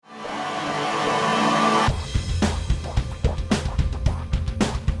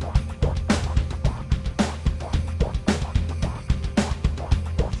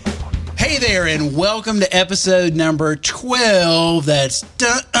there, and welcome to episode number 12. That's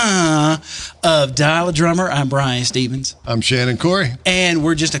of Dial a Drummer. I'm Brian Stevens. I'm Shannon Corey. And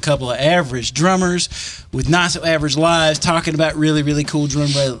we're just a couple of average drummers with not so average lives talking about really, really cool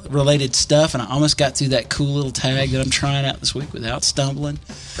drum-related stuff. And I almost got through that cool little tag that I'm trying out this week without stumbling.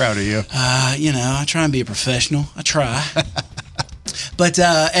 Proud of you. I try and be a professional. I try. But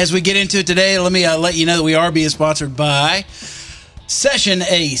as we get into it today, let me let you know that we are being sponsored by Session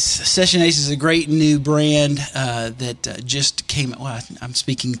Ace. Session Ace is a great new brand that just came. Well, I'm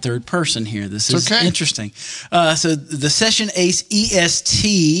speaking third person here. This is okay. Interesting. So the Session Ace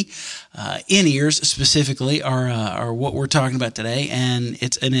EST in-ears specifically are what we're talking about today, and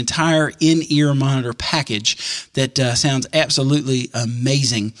it's an entire in-ear monitor package that sounds absolutely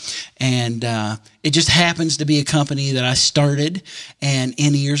amazing. And it just happens to be a company that I started, and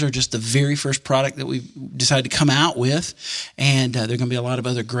in-ears are just the very first product that we decided to come out with. And there are going to be a lot of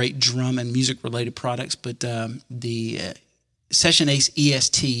other great drum and music-related products, but the Session Ace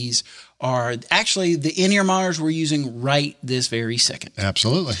ESTs are actually the in-ear monitors we're using right this very second.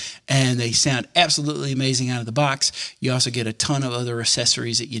 Absolutely. And they sound absolutely amazing out of the box. You also get a ton of other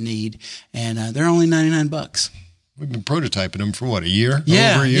accessories that you need, and they're only $99. We've been prototyping them for what, a year?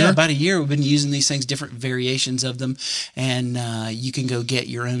 Yeah, over a year? Yeah, about a year. We've been using these things, different variations of them, and you can go get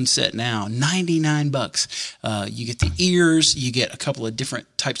your own set now. $99. You get the ears, you get a couple of different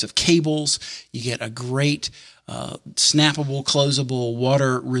types of cables, you get a great snappable, closable,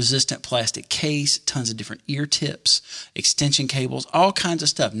 water-resistant plastic case, tons of different ear tips, extension cables, all kinds of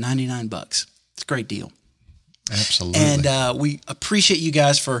stuff. $99. It's a great deal. Absolutely. And we appreciate you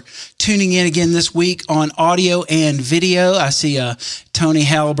guys for tuning in again this week on audio and video. I see Tony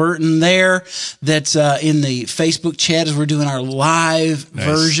Halliburton there that's in the Facebook chat as we're doing our live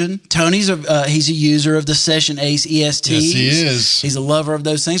version. Tony's he's a user of the Session Ace ESTs. Yes, he is. He's a lover of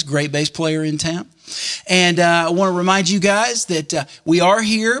those things. Great bass player in town. And I want to remind you guys that we are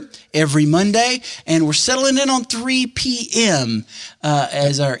here every Monday, and we're settling in on 3 p.m.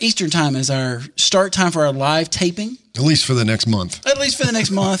 As our Eastern time, as our start time for our live taping. At least for the next month. At least for the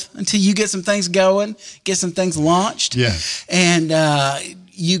next month, until you get some things going, get some things launched. Yeah. And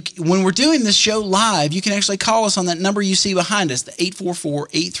when we're doing this show live, you can actually call us on that number you see behind us, the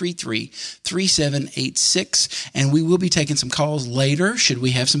 844-833-3786. And we will be taking some calls later. Should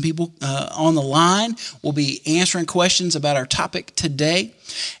we have some people on the line, we'll be answering questions about our topic today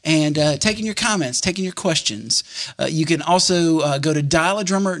and taking your comments, taking your questions. You can also go to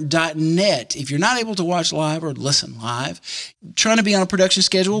dialadrummer.net. If you're not able to watch live or listen live, trying to be on a production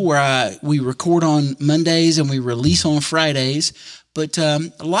schedule where we record on Mondays and we release on Fridays. But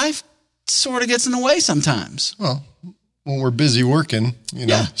life sort of gets in the way sometimes. Well, when we're busy working,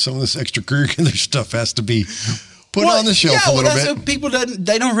 some of this extracurricular stuff has to be put on the shelf a little bit. So people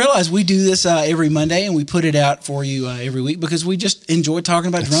they don't realize we do this every Monday, and we put it out for you every week because we just enjoy talking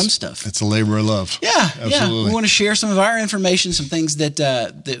about drum stuff. It's a labor of love. Yeah, absolutely. Yeah. We want to share some of our information, some things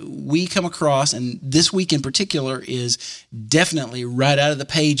that we come across, and this week in particular is definitely right out of the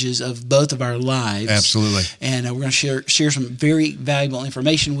pages of both of our lives. Absolutely. And we're going to share some very valuable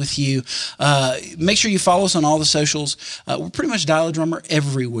information with you. Make sure you follow us on all the socials. We're pretty much Dial a Drummer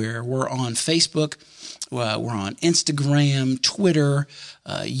everywhere. We're on Facebook. We're on Instagram, Twitter,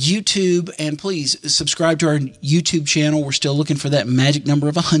 YouTube, and please subscribe to our YouTube channel. We're still looking for that magic number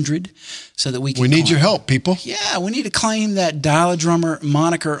of 100 so that we can. We need your help, people. Yeah, we need to claim that Dial a Drummer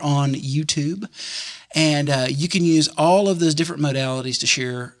moniker on YouTube. And you can use all of those different modalities to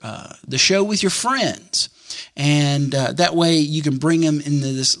share the show with your friends. And that way you can bring them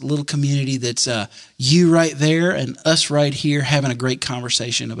into this little community that's you right there and us right here having a great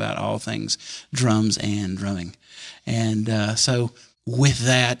conversation about all things drums and drumming. And so with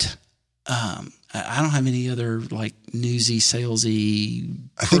that, I don't have any other newsy, salesy.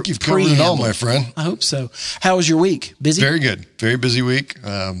 I think you've covered it all, my friend. I hope so. How was your week? Busy? Very good. Very busy week.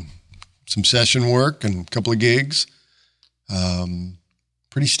 Some session work and a couple of gigs.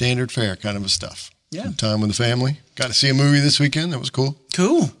 Pretty standard fare kind of stuff. Yeah. Some time with the family. Got to see a movie this weekend. That was cool.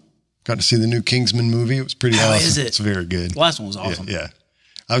 Cool. Got to see the new Kingsman movie. It was pretty awesome. How is it? It's very good. The last one was awesome. Yeah.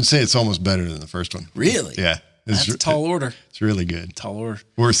 I would say it's almost better than the first one. Really? Yeah. That's a tall order. It's really good. Tall order.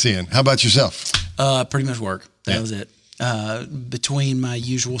 Worth seeing. How about yourself? Pretty much work. That was it. Between my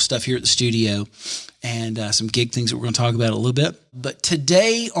usual stuff here at the studio and some gig things that we're going to talk about a little bit. But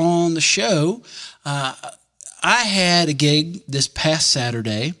today on the show, I had a gig this past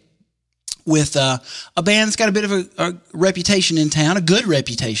Saturday with a band that's got a bit of a reputation in town, a good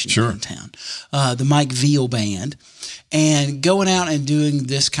reputation in town, the Mike Veal Band, and going out and doing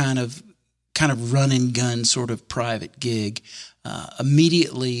this kind of run and gun sort of private gig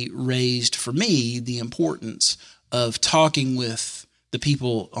immediately raised for me the importance of talking with the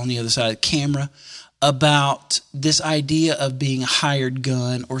people on the other side of the camera about this idea of being a hired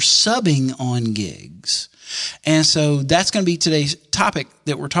gun or subbing on gigs. And so that's going to be today's topic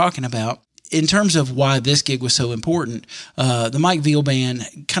that we're talking about. In terms of why this gig was so important, the Mike Veal Band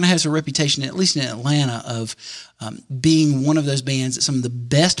kind of has a reputation, at least in Atlanta, of being one of those bands that some of the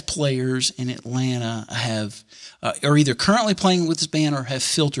best players in Atlanta have are either currently playing with this band or have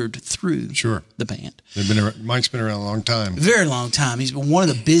filtered through the band. Mike's been around a long time. Very long time. He's been one of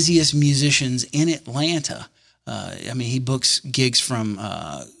the busiest musicians in Atlanta. He books gigs from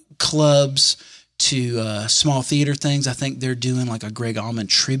clubs to small theater things. I think they're doing like a Greg Allman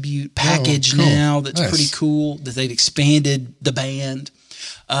tribute package now that's pretty cool, that they've expanded the band.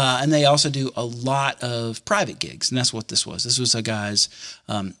 And they also do a lot of private gigs, and that's what this was. This was a guy's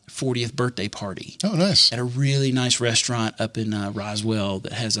 40th birthday party. Oh, nice. At a really nice restaurant up in Roswell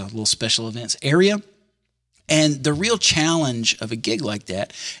that has a little special events area. And the real challenge of a gig like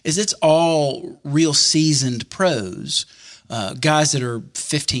that is it's all real seasoned pros, guys that are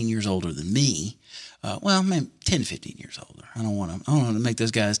 15 years older than me. Maybe 10 to 15 years older. I don't want to make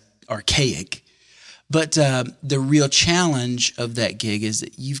those guys archaic. But the real challenge of that gig is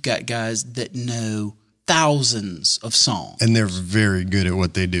that you've got guys that know thousands of songs. And they're very good at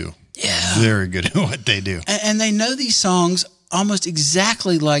what they do. Yeah. Very good at what they do. And they know these songs almost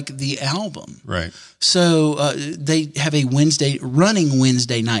exactly like the album. Right. So they have a running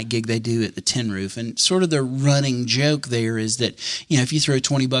Wednesday night gig they do at the Tin Roof. And sort of the running joke there is that, if you throw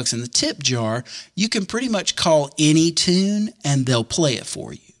 $20 in the tip jar, you can pretty much call any tune and they'll play it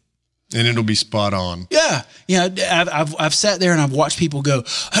for you. And it'll be spot on. Yeah. I've sat there and I've watched people go,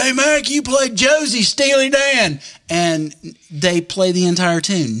 "Hey, Mac, you played Josie, Steely Dan." And they play the entire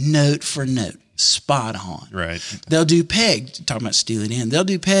tune, note for note, spot on. Right. They'll do Peg, talking about Steely Dan, they'll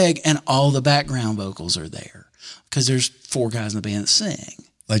do Peg and all the background vocals are there because there's 4 guys in the band that sing.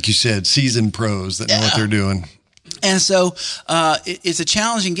 Like you said, seasoned pros that know what they're doing. And so it's a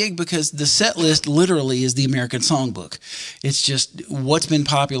challenging gig because the set list literally is the American Songbook. It's just what's been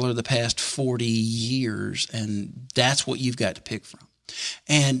popular the past 40 years, and that's what you've got to pick from.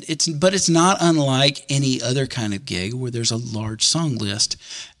 But it's not unlike any other kind of gig where there's a large song list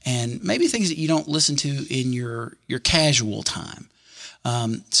and maybe things that you don't listen to in your casual time.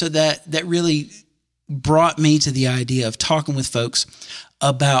 So that really brought me to the idea of talking with folks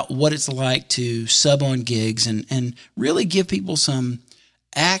about what it's like to sub on gigs and really give people some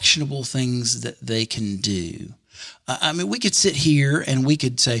actionable things that they can do. We could sit here and we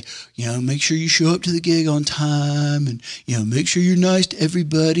could say, make sure you show up to the gig on time and, make sure you're nice to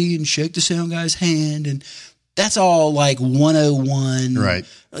everybody and shake the sound guy's hand. And that's all like 101. Right.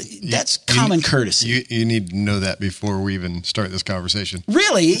 That's common courtesy. You need to know that before we even start this conversation.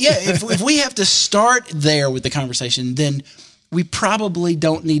 Really? Yeah. If we have to start there with the conversation, then we probably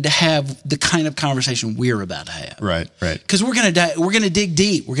don't need to have the kind of conversation we're about to have. Right. Because we're going to dig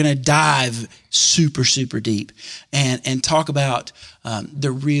deep. We're going to dive super, super deep and talk about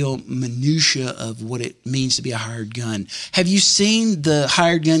the real minutia of what it means to be a hired gun. Have you seen the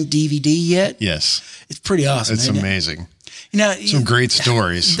Hired Gun DVD yet? Yes. It's pretty awesome. It's amazing. You some great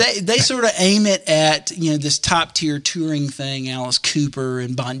stories. They sort of aim it at, this top tier touring thing, Alice Cooper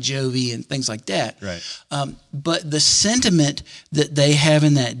and Bon Jovi and things like that. Right. But the sentiment that they have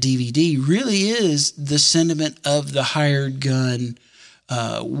in that DVD really is the sentiment of the hired gun,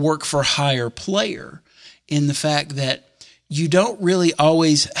 work for hire player, in the fact that you don't really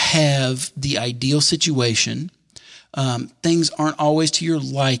always have the ideal situation. Things aren't always to your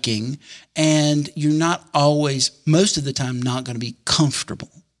liking, and you're not always, most of the time, not going to be comfortable.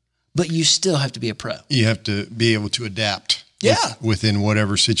 But you still have to be a pro. You have to be able to adapt. Yeah. Within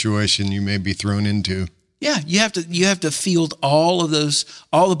whatever situation you may be thrown into. Yeah, you have to field all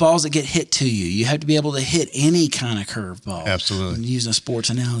the balls that get hit to you. You have to be able to hit any kind of curveball. Absolutely. I'm using a sports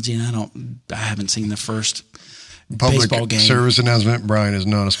analogy, and I haven't seen the first Public baseball game. Service announcement: Brian is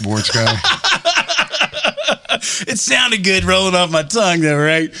not a sports guy. It sounded good rolling off my tongue, though,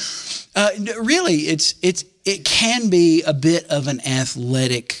 right? Really, it can be a bit of an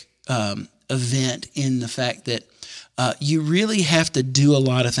athletic event in the fact that you really have to do a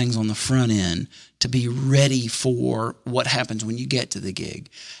lot of things on the front end to be ready for what happens when you get to the gig,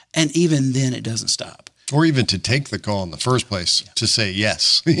 and even then, it doesn't stop. Or even to take the call in the first place, to say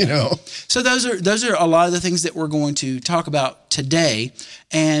yes, So those are a lot of the things that we're going to talk about today,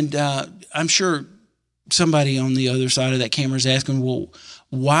 and I'm sure somebody on the other side of that camera is asking, well,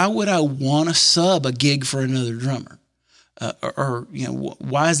 why would I want to sub a gig for another drummer?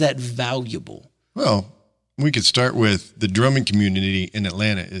 Why is that valuable? Well, we could start with the drumming community in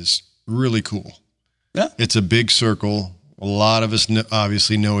Atlanta is really cool. Yeah. It's a big circle. A lot of us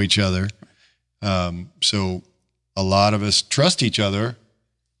obviously know each other. So a lot of us trust each other,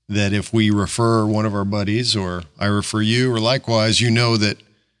 that if we refer one of our buddies or I refer you or likewise, you know that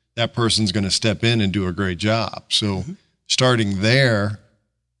that person's going to step in and do a great job. So starting there,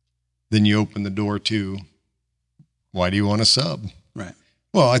 then you open the door to, why do you want to sub? Right.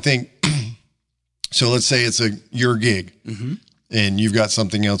 Well, I think, so let's say it's your gig and you've got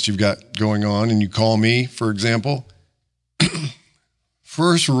something else you've got going on and you call me, for example.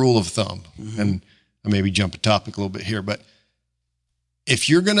 First rule of thumb, and I maybe jump a topic a little bit here, but if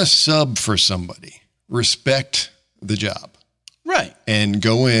you're going to sub for somebody, respect the job. Right. And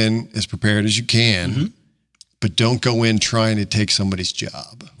go in as prepared as you can, but don't go in trying to take somebody's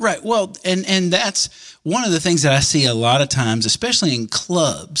job. Right. Well, and that's one of the things that I see a lot of times, especially in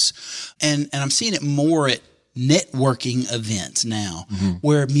clubs, and I'm seeing it more at networking events now,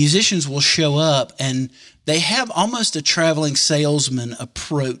 where musicians will show up and they have almost a traveling salesman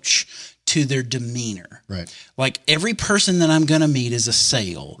approach to their demeanor. Right. Like every person that I'm going to meet is a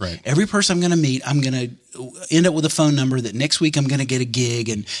sale. Right. Every person I'm going to meet, I'm going to end up with a phone number that next week I'm going to get a gig,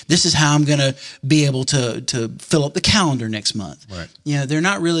 and this is how I'm going to be able to fill up the calendar next month. Right. You know, they're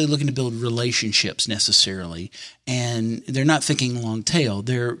not really looking to build relationships necessarily, and they're not thinking long tail.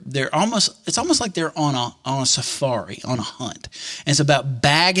 It's almost like they're on a safari, on a hunt. And it's about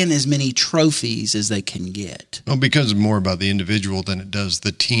bagging as many trophies as they can get. Well, because it's more about the individual than it does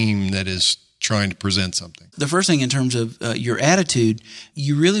the team that is trying to present something. The first thing in terms of your attitude,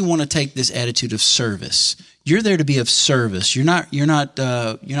 you really want to take this attitude of service. You're there to be of service. You're not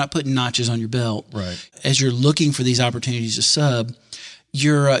putting notches on your belt. Right. As you're looking for these opportunities to sub,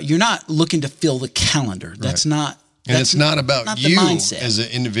 you're not looking to fill the calendar. That's not. And it's not about not you the mindset. as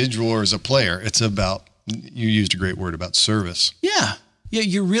an individual or as a player. It's about, you used a great word, about service. Yeah.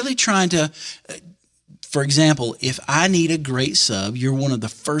 You're really trying to. For example, if I need a great sub, you're one of the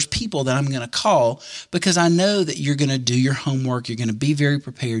first people that I'm going to call, because I know that you're going to do your homework. You're going to be very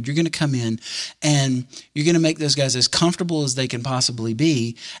prepared. You're going to come in and you're going to make those guys as comfortable as they can possibly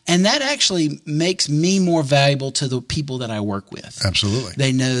be. And that actually makes me more valuable to the people that I work with. Absolutely.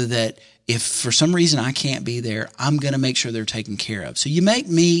 They know that if for some reason I can't be there, I'm going to make sure they're taken care of. So you make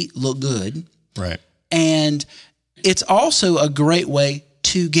me look good. Right. And it's also a great way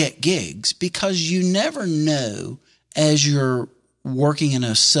to get gigs, because you never know, as you're working in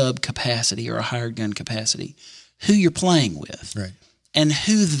a sub capacity or a hired gun capacity, who you're playing with. Right. And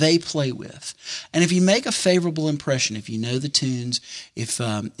who they play with. And if you make a favorable impression, if you know the tunes,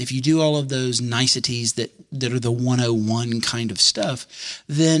 if you do all of those niceties that are the 101 kind of stuff,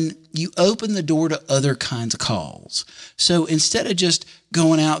 then you open the door to other kinds of calls. So instead of just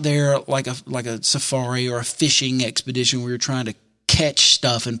going out there like a safari or a fishing expedition where you're trying to catch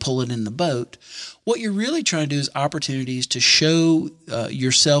stuff and pull it in the boat, what you're really trying to do is opportunities to show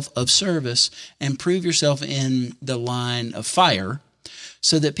yourself of service and prove yourself in the line of fire,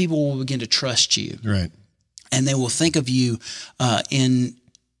 so that people will begin to trust you. Right. And they will think of you in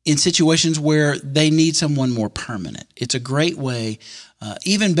situations where they need someone more permanent. It's a great way,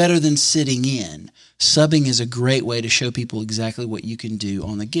 even better than sitting in. Subbing is a great way to show people exactly what you can do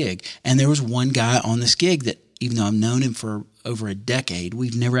on the gig. And there was one guy on this gig that, even though I've known him for over a decade,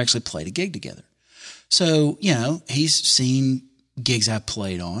 we've never actually played a gig together. So, he's seen gigs I've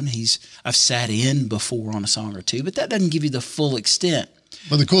played on. I've sat in before on a song or two, but that doesn't give you the full extent.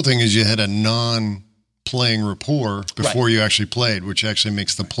 Well, the cool thing is you had a non-playing rapport before you actually played, which actually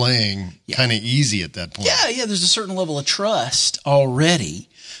makes the playing kind of easy at that point. Yeah. There's a certain level of trust already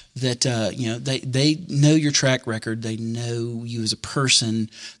that, they know your track record. They know you as a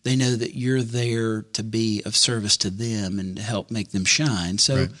person. They know that you're there to be of service to them and to help make them shine.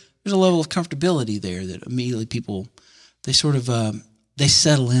 So there's a level of comfortability there that immediately people, they sort of, they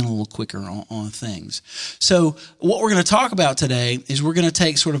settle in a little quicker on things. So what we're going to talk about today is we're going to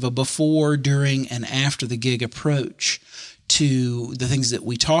take sort of a before, during, and after the gig approach to the things that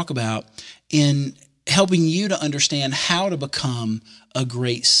we talk about in helping you to understand how to become a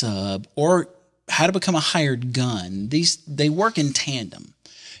great sub or how to become a hired gun. They work in tandem.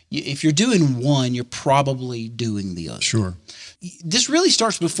 If you're doing one, you're probably doing the other. Sure. This really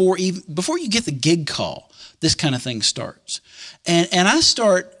starts before you get the gig call. This kind of thing starts. And I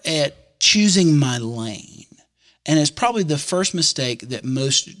start at choosing my lane. And it's probably the first mistake that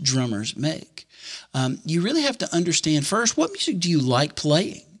most drummers make. You really have to understand first, what music do you like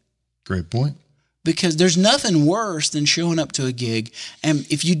playing? Great point. Because there's nothing worse than showing up to a gig, and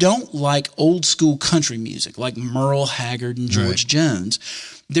if you don't like old school country music like Merle Haggard and George Jones,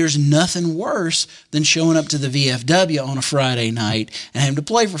 there's nothing worse than showing up to the VFW on a Friday night and having to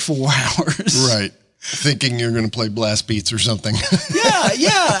play for 4 hours. Right. Thinking you're going to play blast beats or something.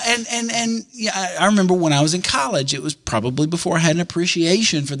 Yeah. And yeah, I remember when I was in college, it was probably before I had an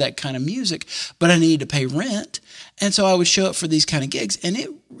appreciation for that kind of music, but I needed to pay rent. And so I would show up for these kind of gigs, and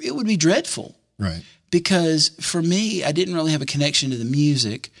it would be dreadful. Right. Because for me, I didn't really have a connection to the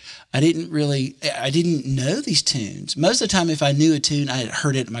music. I didn't know these tunes. Most of the time, if I knew a tune, I had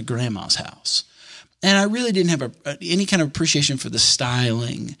heard it at my grandma's house. And I really didn't have any kind of appreciation for the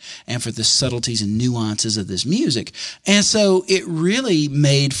styling and for the subtleties and nuances of this music. And so it really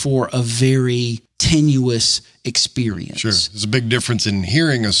made for a very tenuous experience. Sure. There's a big difference in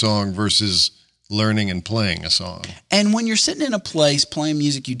hearing a song versus learning and playing a song. And when you're sitting in a place playing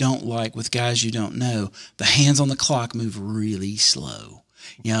music you don't like with guys you don't know, the hands on the clock move really slow.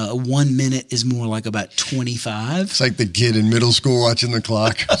 You know, 1 minute is more like about 25. It's like the kid in middle school watching the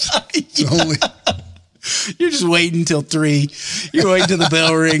clock. You're just waiting until 3. You're waiting till the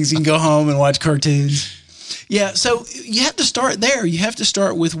bell rings. You can go home and watch cartoons. Yeah, so you have to start there. You have to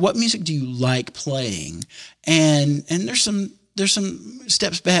start with what music do you like playing, and there's some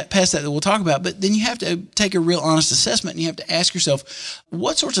steps past that we'll talk about. But then you have to take a real honest assessment, and you have to ask yourself,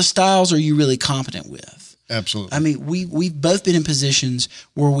 what sorts of styles are you really competent with? Absolutely. I mean, we've both been in positions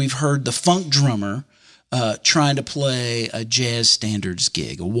where we've heard the funk drummer trying to play a jazz standards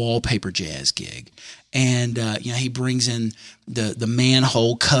gig, a wallpaper jazz gig. And, he brings in the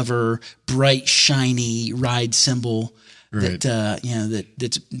manhole cover, bright, shiny ride cymbal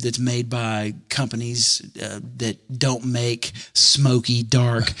that's made by companies that don't make smoky,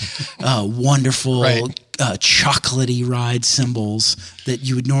 dark, wonderful, chocolatey ride cymbals that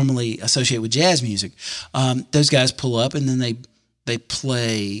you would normally associate with jazz music. Those guys pull up, and then they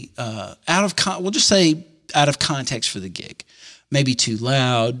play out of context for the gig. Maybe too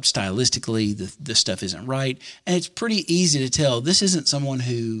loud, stylistically, the stuff isn't right. And it's pretty easy to tell this isn't someone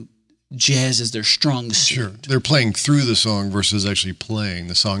who jazz is their strong suit. Sure. They're playing through the song versus actually playing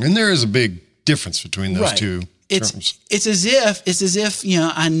the song. And there is a big difference between those two terms. It's as if,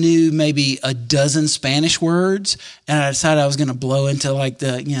 I knew maybe a dozen Spanish words, and I decided I was going to blow into like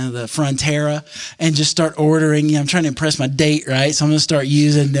the Frontera and just start ordering. I'm trying to impress my date, right? So I'm going to start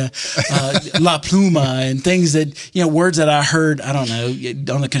using La Pluma and things that, words that I heard, I don't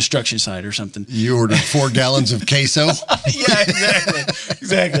know, on the construction site or something. You ordered 4 gallons of queso? Yeah,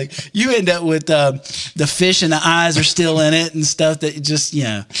 exactly. You end up with the fish and the eyes are still in it and stuff that just,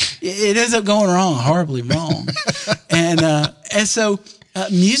 it ends up going wrong, horribly wrong. And so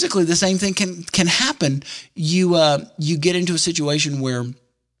musically, the same thing can happen. You get into a situation where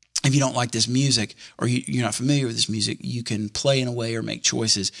if you don't like this music or you're not familiar with this music, you can play in a way or make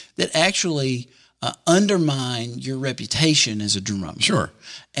choices that actually undermine your reputation as a drummer. Sure.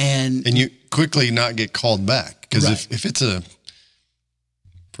 And you quickly not get called back. Because if it's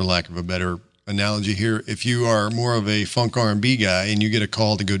for lack of a better analogy here, if you are more of a funk R&B guy and you get a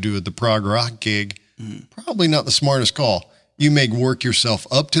call to go do the prog rock gig, probably not the smartest call. You may work yourself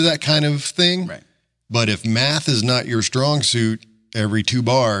up to that kind of thing. Right. But if math is not your strong suit every 2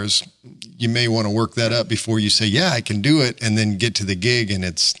 bars, you may want to work that up before you say, yeah, I can do it, and then get to the gig and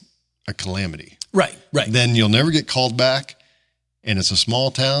it's a calamity. Right. Then you'll never get called back, and it's a small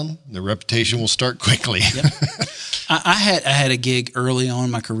town. The reputation will start quickly. Yep. I had a gig early on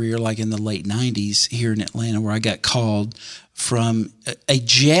in my career, like in the late 90s here in Atlanta, where I got called from a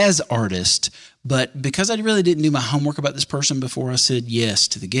jazz artist. But because I really didn't do my homework about this person before I said yes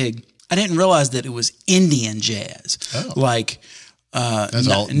to the gig, I didn't realize that it was Indian jazz, like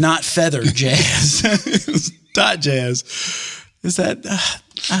not feather jazz. It was dot jazz. Is that?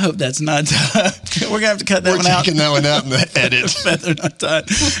 I hope that's not. We're gonna have to cut that one out. We're taking that one out in the edit. Feather, not dot.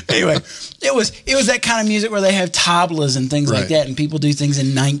 Anyway, it was that kind of music where they have tablas and things like that, and people do things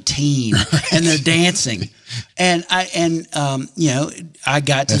in 19 and they're dancing. And I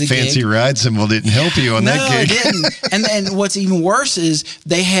got to the gig. Fancy ride cymbal didn't help you on that gig. No, it didn't. And what's even worse is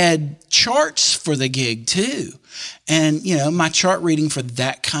they had charts for the gig too. And, my chart reading for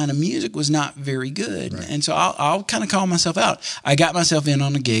that kind of music was not very good. Right. And so I'll kind of call myself out. I got myself in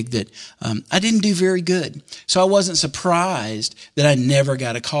on a gig that I didn't do very good. So I wasn't surprised that I never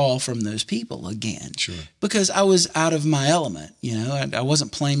got a call from those people again. Sure. Because I was out of my element. I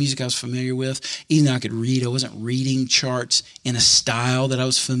wasn't playing music I was familiar with. Even though I could read, I wasn't reading charts in a style that I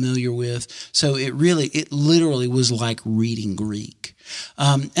was familiar with. So it literally was like reading Greek.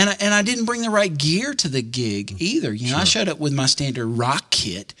 And I didn't bring the right gear to the gig either. You know, I showed up with my standard rock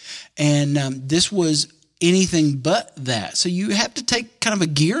kit, and this was anything but that. So you have to take kind of a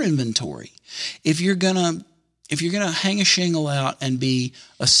gear inventory. If you're gonna hang a shingle out and be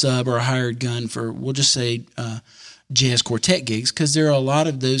a sub or a hired gun for, we'll just say, jazz quartet gigs, because there are a lot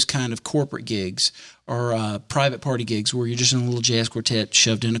of those kind of corporate gigs or private party gigs where you're just in a little jazz quartet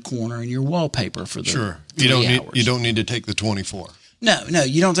shoved in a corner in your wallpaper for the 3 hours. You don't need to take the 24. No,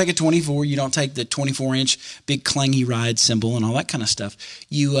 you don't take a 24. You don't take the 24-inch big clangy ride cymbal and all that kind of stuff.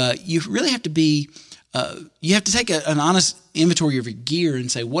 You really have to be. You have to take an honest inventory of your gear and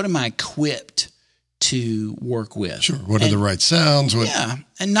say, what am I equipped to work with? Sure. What are the right sounds? Yeah.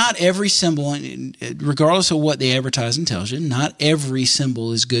 And not every cymbal, regardless of what the advertising tells you, not every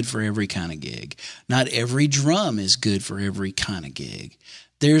cymbal is good for every kind of gig. Not every drum is good for every kind of gig.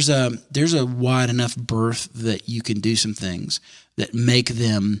 There's a wide enough berth that you can do some things that make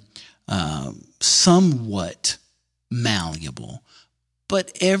them somewhat malleable.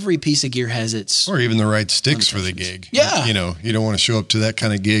 But every piece of gear has its... Or even the right sticks for the gig. Yeah. You know, you don't want to show up to that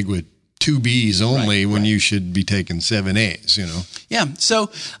kind of gig with 2 Bs only when you should be taking 7 As, you know? Yeah. So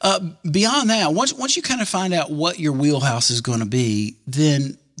beyond that, once you kind of find out what your wheelhouse is going to be,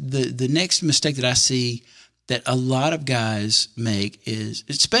 then the next mistake that I see that a lot of guys make is,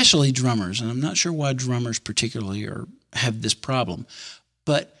 especially drummers, and I'm not sure why drummers particularly have this problem,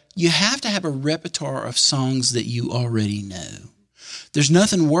 but you have to have a repertoire of songs that you already know. There's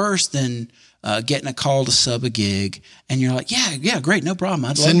nothing worse than getting a call to sub a gig, and you're like, yeah, great, no problem.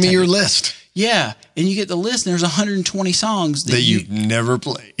 I'd Send me your list. Yeah, and you get the list, and there's 120 songs that you've never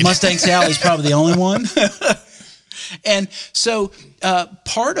played. Mustang Sally's probably the only one. And so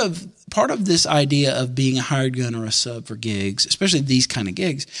part of this idea of being a hired gun or a sub for gigs, especially these kind of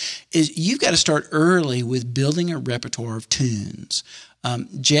gigs, is you've got to start early with building a repertoire of tunes.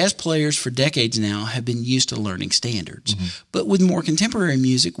 Jazz players for decades now have been used to learning standards. Mm-hmm. But with more contemporary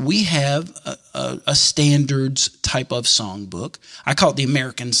music, we have a standards type of songbook. I call it the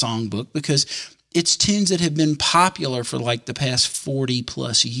American songbook because it's tunes that have been popular for like the past 40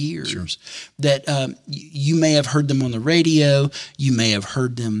 plus years. Sure. That you may have heard them on the radio. You may have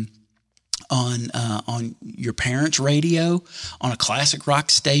heard them on your parents' radio, on a classic rock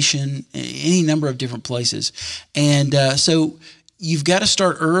station, any number of different places. And so you've got to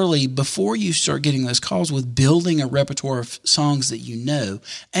start early before you start getting those calls with building a repertoire of songs that you know,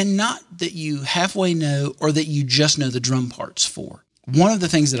 and not that you halfway know or that you just know the drum parts for. One of the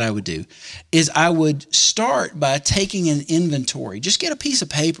things that I would do is I would start by taking an inventory. Just get a piece of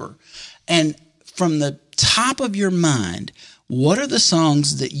paper, and from the top of your mind, what are the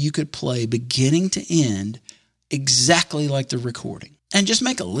songs that you could play beginning to end exactly like the recording? And just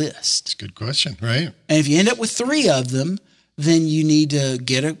make a list. That's a good question, right? And if you end up with 3 of them, then you need to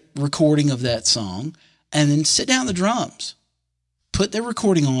get a recording of that song and then sit down the drums, put the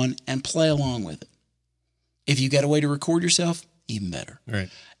recording on, and play along with it. If you got a way to record yourself, even better. Right.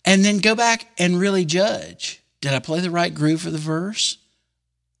 And then go back and really judge. Did I play the right groove for the verse?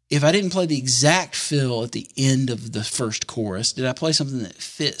 If I didn't play the exact fill at the end of the first chorus, did I play something that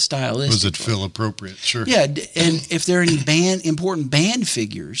fit stylistically? Was it fill appropriate? Sure. Yeah, and if there are any important band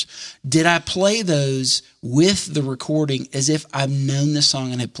figures, did I play those with the recording as if I've known the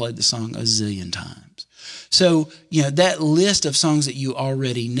song and have played the song a zillion times? So, that list of songs that you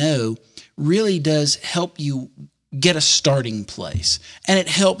already know really does help you get a starting place. And it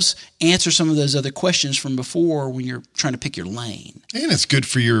helps answer some of those other questions from before when you're trying to pick your lane. And it's good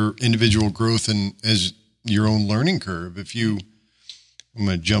for your individual growth and as your own learning curve. I'm going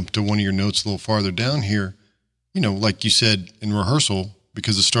to jump to one of your notes a little farther down here. Like you said in rehearsal,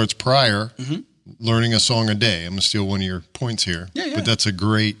 because it starts prior, learning a song a day. I'm going to steal one of your points here. Yeah. But that's a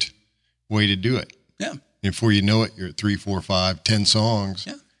great way to do it. Yeah. And before you know it, you're at 3, 4, 5, 10 songs.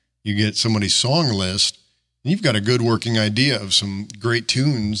 Yeah. You get somebody's song list. You've got a good working idea of some great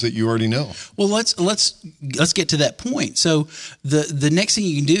tunes that you already know. Well, let's get to that point. So the next thing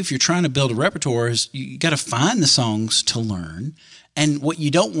you can do if you're trying to build a repertoire is you got to find the songs to learn. And what you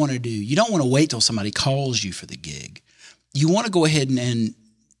don't want to do, you don't want to wait till somebody calls you for the gig. You want to go ahead and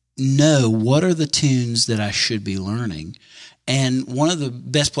know what are the tunes that I should be learning. And one of the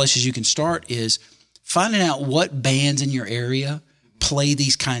best places you can start is finding out what bands in your area play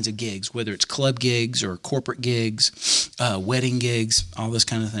these kinds of gigs, whether it's club gigs or corporate gigs, wedding gigs, all those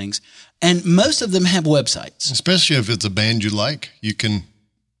kind of things. And most of them have websites. Especially if it's a band you like, you can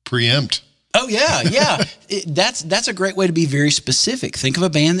preempt. Oh, yeah. That's a great way to be very specific. Think of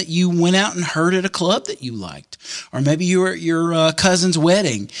a band that you went out and heard at a club that you liked. Or maybe you were at your cousin's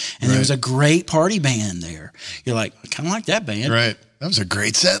wedding and there was a great party band there. You're like, I kind of like that band. Right. That was a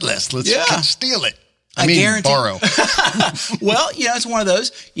great set list. Let's steal it. I guarantee. Borrow. Well, it's one of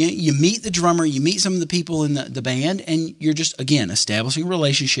those. You meet the drummer, you meet some of the people in the band, and you're just, again, establishing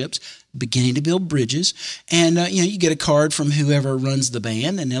relationships, beginning to build bridges. And, you get a card from whoever runs the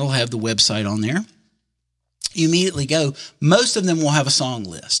band, and it'll have the website on there. You immediately go. Most of them will have a song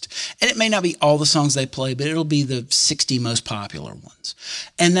list. And it may not be all the songs they play, but it'll be the 60 most popular ones.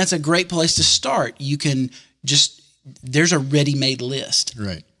 And that's a great place to start. You can there's a ready-made list.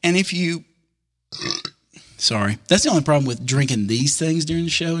 Right. And if you... Sorry. That's the only problem with drinking these things during the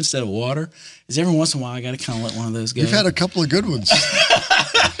show instead of water, is every once in a while I got to kind of let one of those go. We've had a couple of good ones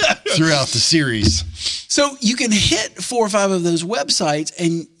throughout the series. So you can hit 4 or 5 of those websites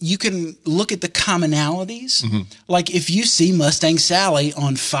and you can look at the commonalities. Mm-hmm. Like if you see Mustang Sally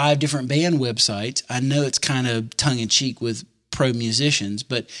on 5 different band websites, I know it's kind of tongue-in-cheek with pro musicians,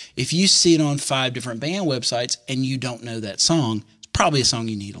 but if you see it on 5 different band websites and you don't know that song, probably a song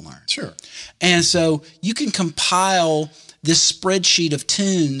you need to learn. Sure. And so you can compile this spreadsheet of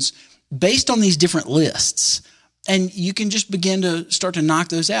tunes based on these different lists. And you can just begin to start to knock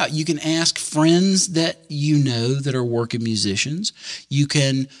those out. You can ask friends that you know that are working musicians. You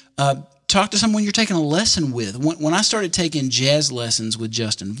can talk to someone you're taking a lesson with. When I started taking jazz lessons with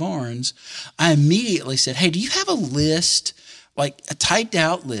Justin Varnes, I immediately said, hey, do you have a list, like a typed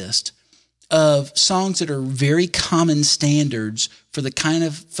out list of songs that are very common standards for the kind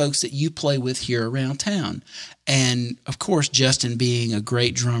of folks that you play with here around town? And of course, Justin being a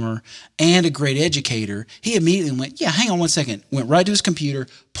great drummer and a great educator, he immediately went, yeah, hang on one second, went right to his computer,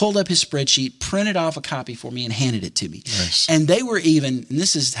 pulled up his spreadsheet, printed off a copy for me and handed it to me. Nice. And they were even, and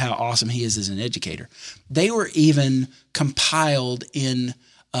this is how awesome he is as an educator, they were even compiled in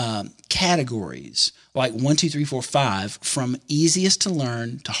categories like 1, 2, 3, 4, 5, from easiest to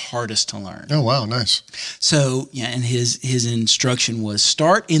learn to hardest to learn. Oh, wow. Nice. So, and his instruction was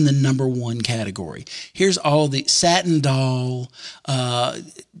start in the number 1 category. Here's all the Satin Doll,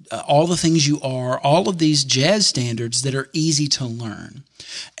 all the things you are, all of these jazz standards that are easy to learn.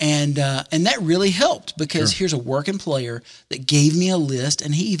 And that really helped because Here's a working player that gave me a list,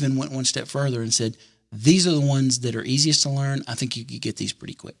 and he even went one step further and said, these are the ones that are easiest to learn. I think you could get these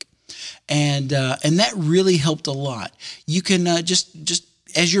pretty quick. And that really helped a lot. You can just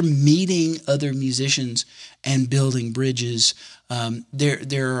as you're meeting other musicians and building bridges,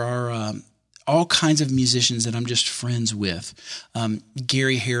 there are all kinds of musicians that I'm just friends with.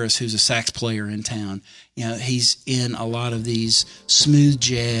 Gary Harris, who's a sax player in town, he's in a lot of these smooth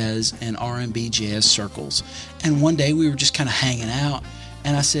jazz and R&B jazz circles. And one day we were just kind of hanging out,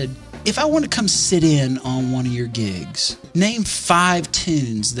 and I said, if I want to come sit in on one of your gigs, name 5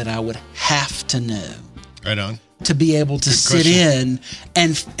 tunes that I would have to know. Right on. To be able to sit in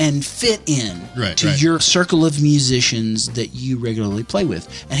and fit in to your circle of musicians that you regularly play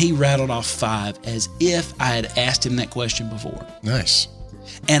with. And he rattled off 5 as if I had asked him that question before. Nice.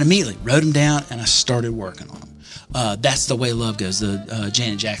 And immediately wrote them down, and I started working on them. That's The Way Love Goes, the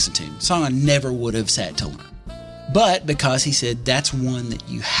Janet Jackson tune. Song I never would have sat to learn. But because he said that's one that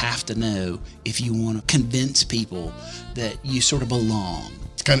you have to know if you want to convince people that you sort of belong.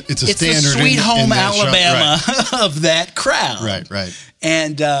 It's a standard. It's the Sweet Home Alabama of that crowd. Right.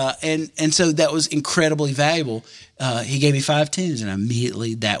 And so that was incredibly valuable. He gave me 5 tunes, and I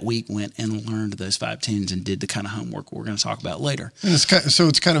immediately that week went and learned those 5 tunes and did the kind of homework we're going to talk about later. And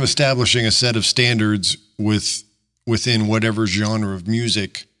it's kind of establishing a set of standards within whatever genre of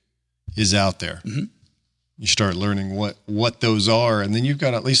music is out there. Mm-hmm. You start learning what those are, and then you've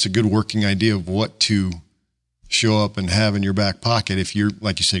got at least a good working idea of what to show up and have in your back pocket if you're,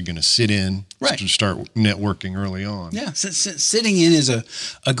 like you said, going to sit in, to start networking early on. Yeah, sitting in is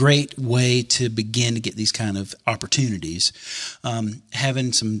a great way to begin to get these kind of opportunities.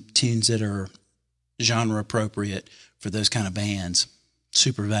 Having some tunes that are genre appropriate for those kind of bands,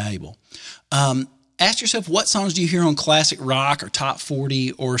 super valuable. Ask yourself, what songs do you hear on classic rock or top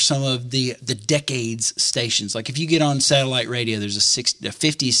 40 or some of the decades stations? Like if you get on satellite radio, there's a 50s,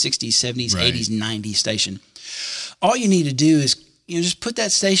 60s, 70s, 80s, 90s station. All you need to do is just put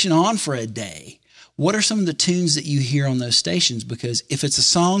that station on for a day. What are some of the tunes that you hear on those stations? Because if it's a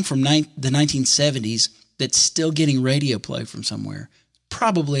song from the 1970s that's still getting radio play from somewhere,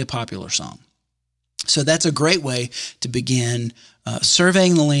 probably a popular song. So that's a great way to begin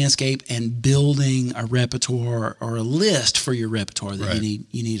surveying the landscape and building a repertoire or a list for your repertoire that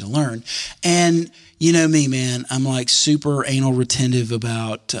you need to learn. And you know me, man, I'm like super anal retentive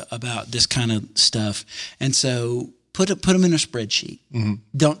about this kind of stuff. And so put them in a spreadsheet. Mm-hmm.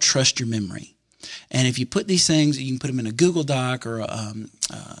 Don't trust your memory. And if you put these things, you can put them in a Google Doc or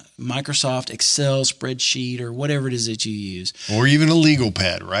Microsoft Excel spreadsheet or whatever it is that you use. Or even a legal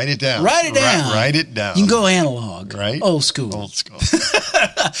pad. Write it down. Write it down. Write it down. You can go analog. Right. Old school. Old school.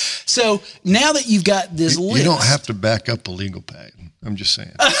 So now that you've got this list. You don't have to back up a legal pad. I'm just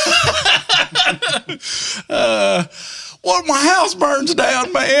saying. What if my house burns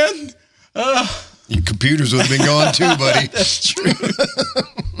down, man? Your computers would have been gone too, buddy. That's true.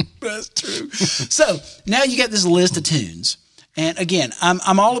 That's true. So now you got this list of tunes. And again,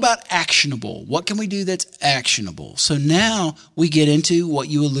 I'm all about actionable. What can we do that's actionable? So now we get into what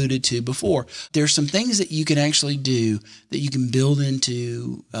you alluded to before. There's some things that you can actually do that you can build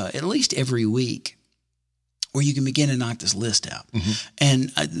into at least every week, where you can begin to knock this list out. Mm-hmm. And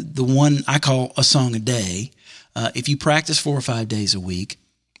the one I call a song a day, if you practice 4 or 5 days a week,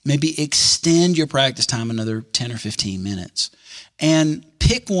 maybe extend your practice time another 10 or 15 minutes and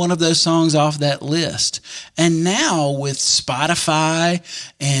pick one of those songs off that list. And now with Spotify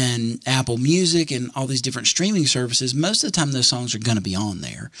and Apple Music and all these different streaming services, most of the time those songs are going to be on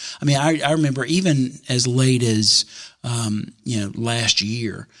there. I mean, I remember even as late as, last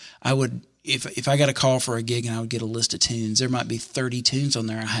year, I would, if I got a call for a gig and I would get a list of tunes, there might be 30 tunes on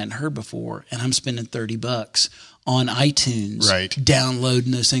there I hadn't heard before, and I'm spending $30 on iTunes, right,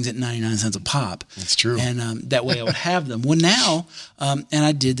 downloading those things at 99 cents a pop. That's true. And that way I would have them. Well, now, and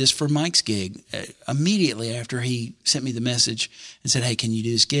I did this for Mike's gig, immediately after he sent me the message and said, hey, can you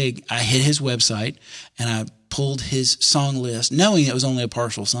do this gig? I hit his website and I pulled his song list, knowing it was only a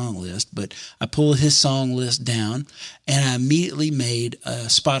partial song list, but I pulled his song list down and I immediately made a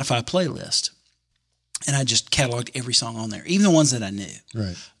Spotify playlist. And I just cataloged every song on there, even the ones that I knew.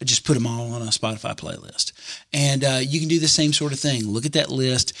 Right. I just put them all on a Spotify playlist. And you can do the same sort of thing. Look at that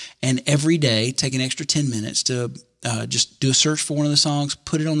list, and every day take an extra 10 minutes to just do a search for one of the songs,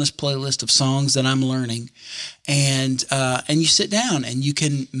 put it on this playlist of songs that I'm learning, and you sit down and you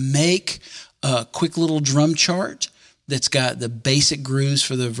can make a quick little drum chart that's got the basic grooves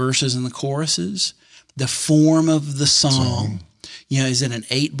for the verses and the choruses, the form of the song. Is it an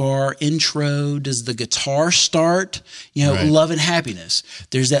 8-bar intro? Does the guitar start? Right. Love and Happiness.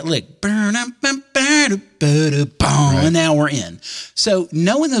 There's that lick. Right. And now we're in. So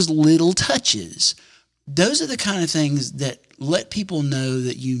knowing those little touches, those are the kind of things that let people know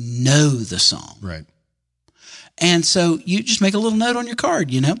that you know the song. Right. And so you just make a little note on your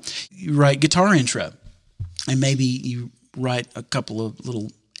card, You write guitar intro. And maybe you write a couple of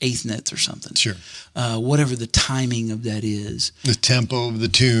little eighth notes or something. Sure. Whatever the timing of that is. The tempo of the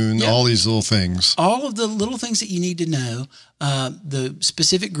tune, yep. All these little things. All of the little things that you need to know. The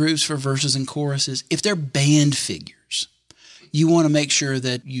specific grooves for verses and choruses. If they're band figures, you want to make sure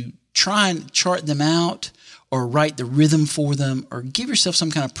that you try and chart them out or write the rhythm for them or give yourself some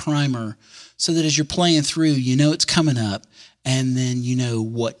kind of primer so that as you're playing through, it's coming up. And then you know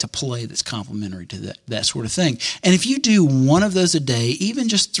what to play that's complementary to that sort of thing. And if you do one of those a day, even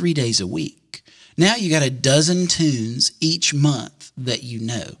just 3 days a week, now you got a dozen tunes each month that you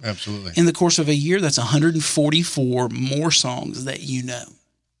know. Absolutely. In the course of a year, that's 144 more songs that you know.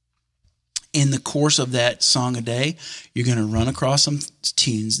 In the course of that song a day, you're going to run across some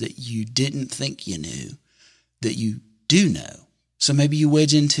tunes that you didn't think you knew that you do know. So maybe you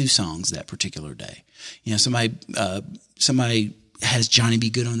wedge in 2 songs that particular day. Somebody has Johnny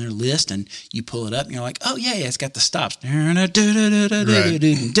B. Good on their list, and you pull it up, and you're like, oh, yeah, it's got the stops. Right.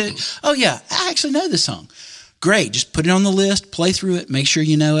 Oh, yeah, I actually know this song. Great. Just put it on the list, play through it, make sure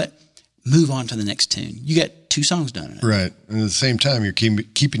you know it, move on to the next tune. You got 2 songs done in it. Right. And at the same time, you're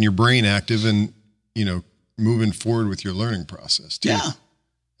keeping your brain active and, moving forward with your learning process, too. Yeah.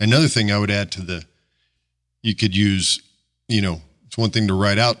 Another thing I would add to you could use, it's one thing to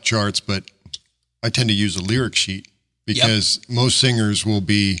write out charts, but I tend to use a lyric sheet because most singers will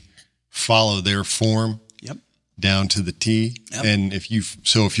follow their form down to the T. Yep. And if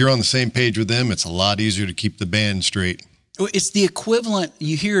you're on the same page with them, it's a lot easier to keep the band straight. It's the equivalent.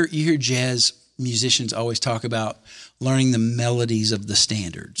 You hear jazz musicians always talk about learning the melodies of the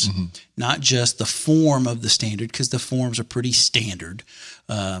standards, mm-hmm. not just the form of the standard, because the forms are pretty standard,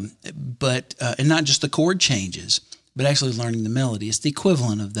 but and not just the chord changes, but actually learning the melody. It's the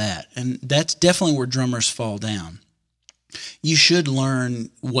equivalent of that. And that's definitely where drummers fall down. You should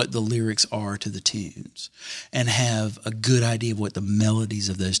learn what the lyrics are to the tunes and have a good idea of what the melodies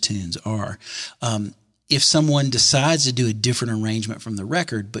of those tunes are. If someone decides to do a different arrangement from the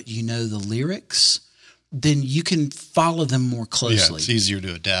record, but you know the lyrics, then you can follow them more closely. Yeah, it's easier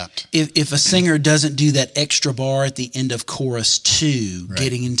to adapt. If a singer doesn't do that extra bar at the end of chorus 2, right.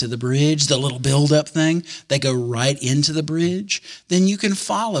 getting into the bridge, the little build-up thing, they go right into the bridge, then you can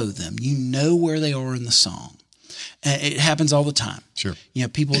follow them. You know where they are in the song. And it happens all the time. Sure. You know,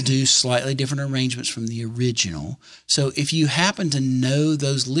 people do slightly different arrangements from the original. So if you happen to know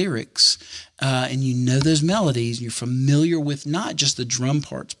those lyrics and you know those melodies, and you're familiar with not just the drum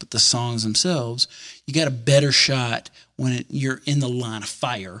parts, but the songs themselves, you got a better shot when you're in the line of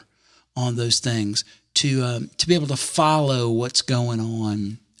fire on those things to be able to follow what's going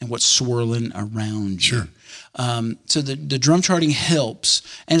on and what's swirling around you. Sure. So the drum charting helps,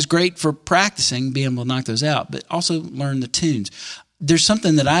 and it's great for practicing, being able to knock those out, but also learn the tunes. There's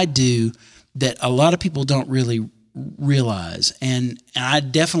something that I do that a lot of people don't really realize, and I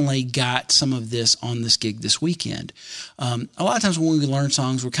definitely got some of this on this gig this weekend. A lot of times when we learn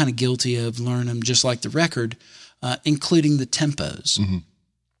songs, we're kind of guilty of learning them just like the record, including the tempos. Mm-hmm.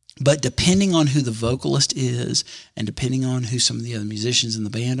 But depending on who the vocalist is and depending on who some of the other musicians in the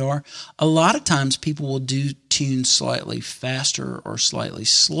band are, a lot of times people will do tunes slightly faster or slightly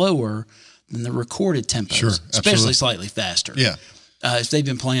slower than the recorded tempos, sure, especially slightly faster. Yeah. If they've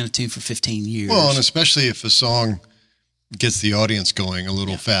been playing a tune for 15 years. Well, and especially if a song gets the audience going a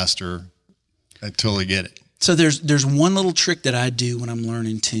little faster, I totally get it. So there's one little trick that I do when I'm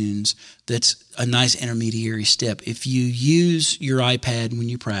learning tunes that's a nice intermediary step. If you use your iPad when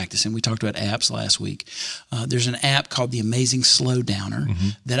you practice, and we talked about apps last week, there's an app called the Amazing Slowdowner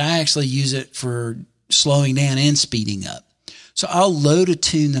that I actually use it for slowing down and speeding up. So I'll load a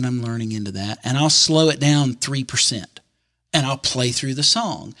tune that I'm learning into that, and I'll slow it down 3%. And I'll play through the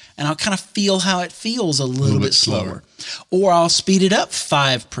song, and I'll kind of feel how it feels a little bit slower. Or I'll speed it up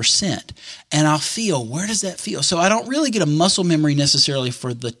 5%, and I'll feel, where does that feel? So I don't really get a muscle memory necessarily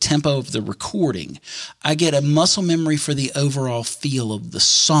for the tempo of the recording. I get a muscle memory for the overall feel of the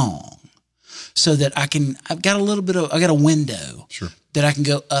song, so that I've got a window. Sure. That I can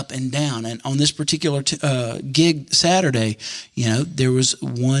go up and down. And on this particular gig Saturday, there was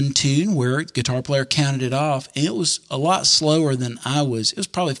one tune where a guitar player counted it off, and it was a lot slower than I was. It was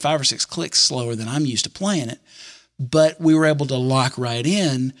probably 5 or 6 clicks slower than I'm used to playing it. But we were able to lock right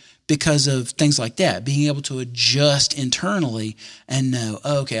in because of things like that, being able to adjust internally and know,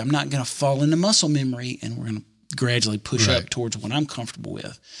 okay, I'm not going to fall into muscle memory, and we're going to gradually push up towards what I'm comfortable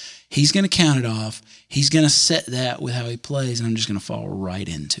with. He's going to count it off. He's going to set that with how he plays, and I'm just going to fall right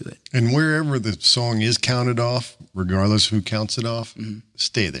into it. And wherever the song is counted off, regardless who counts it off,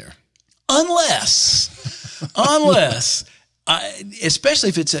 stay there. Unless, especially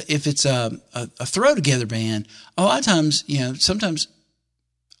if it's a throw together band, a lot of times,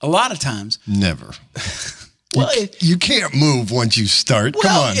 never. Well, you can't move once you start.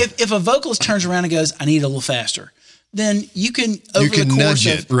 Come on. If a vocalist turns around and goes, "I need a little faster," then you can nudge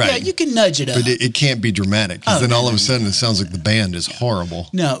it, right? Yeah, you can nudge it up, but it can't be dramatic because then all of a sudden it sounds like the band is horrible.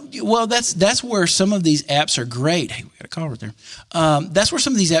 No, well, that's where some of these apps are great. Hey, we got a call right there. That's where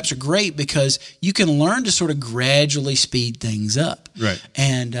some of these apps are great because you can learn to sort of gradually speed things up. Right.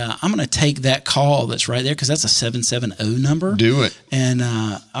 And I'm going to take that call that's right there because that's a 770 number. Do it. And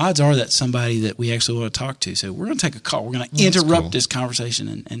odds are that's somebody that we actually want to talk to. So we're going to take a call. We're going to interrupt this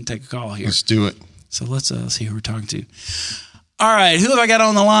conversation and take a call here. Let's do it. So let's see who we're talking to. All right, who have I got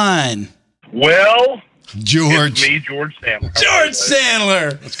on the line? Well, George. It's me, George Sandler. George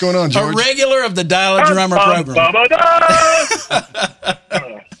Sandler. What's going on, George? A regular of the Dial a Drummer program.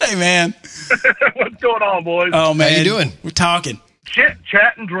 Hey, man. What's going on, boys? Oh, man. How you doing? We're talking.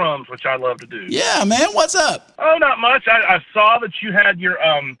 Chat and drums, which I love to do. Yeah, man. What's up? Oh, not much. I saw that you had your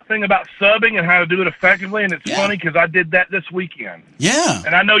thing about subbing and how to do it effectively, and it's funny because I did that this weekend. Yeah.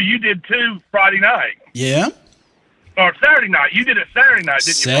 And I know you did too Friday night. Yeah. Or Saturday night. You did it Saturday night,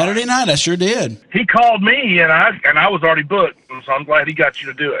 didn't you? Saturday night, I sure did. He called me, and I was already booked, so I'm glad he got you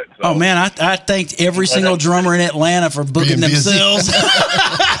to do it. So. Oh, man, I thanked every single drummer in Atlanta for booking themselves.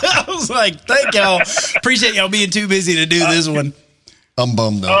 I was like, thank y'all. Appreciate y'all being too busy to do this one. I'm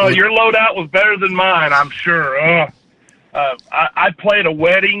bummed, though. Oh, your loadout was better than mine, I'm sure. I played a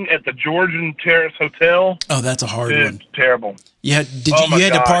wedding at the Georgian Terrace Hotel. Oh, that's a hard one. It's terrible. You had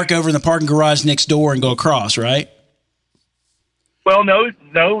to park over in the parking garage next door and go across, right? Well, no.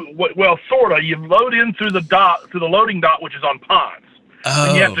 Well, sort of. You load in through the loading dock, which is on Ponce. Oh.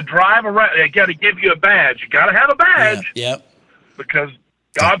 And you have to drive around. They got to give you a badge. You got to have a badge. Yeah. Yep. Because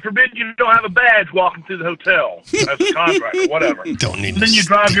God forbid you don't have a badge walking through the hotel as a contractor, whatever. Don't need. And then you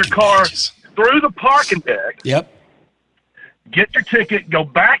drive your car through the parking deck. Yep. Get your ticket, go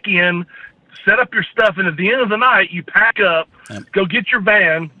back in, set up your stuff, and at the end of the night, you pack up, go get your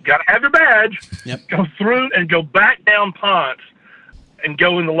van, got to have your badge, go through and go back down Ponce and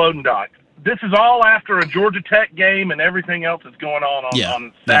go in the loading dock. This is all after a Georgia Tech game and everything else that's going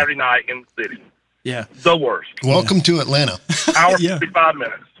on Saturday night in the city. Yeah. The worst. Welcome to Atlanta. Hour 55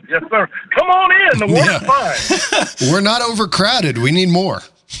 minutes. Yes, sir. Come on in. The water's fine. We're not overcrowded. We need more.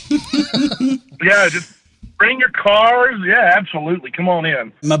 Yeah, just bring your cars. Yeah, absolutely. Come on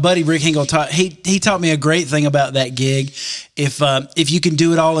in. My buddy Rick Hinkle he taught me a great thing about that gig. If you can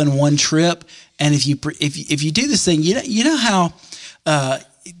do it all in one trip, and if you do this thing, you know how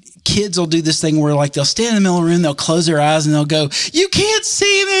kids will do this thing where like they'll stand in the middle of the room, they'll close their eyes and they'll go, "You can't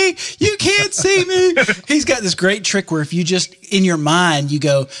see me, you can't see me." He's got this great trick where if you just in your mind you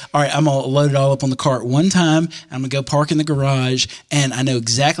go, "All right, I'm gonna load it all up on the cart one time. I'm gonna go park in the garage, and I know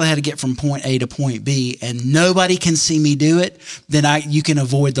exactly how to get from point A to point B, and nobody can see me do it." Then you can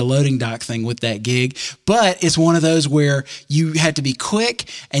avoid the loading dock thing with that gig. But it's one of those where you have to be quick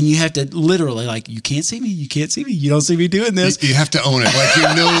and you have to literally like, "You can't see me, you can't see me, you don't see me doing this." You have to own it, like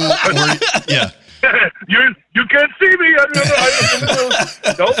yeah. You can't see me.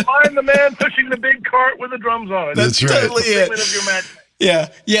 Don't mind the man pushing the big cart with the drums on it. That's right. Totally it.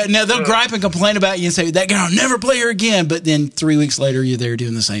 Yeah. Now they'll gripe and complain about you and say, "That guy will never play her again." But then 3 weeks later, you're there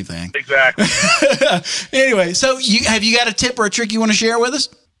doing the same thing. Exactly. Anyway, so have you got a tip or a trick you want to share with us?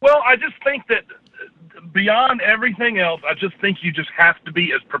 Well, I just think that beyond everything else, I just think you just have to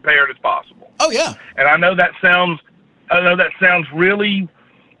be as prepared as possible. Oh yeah. And I know that sounds really.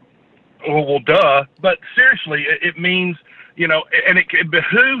 Well, duh. But seriously, it means, and it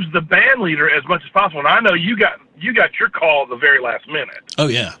behooves the band leader as much as possible. And I know you got your call at the very last minute. Oh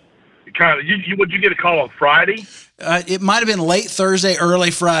yeah. Would you get a call on Friday? It might have been late Thursday, early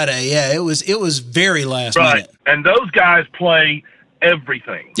Friday. Yeah, it was very last minute. And those guys play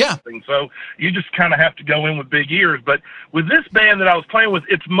everything. Yeah. So you just kind of have to go in with big ears. But with this band that I was playing with,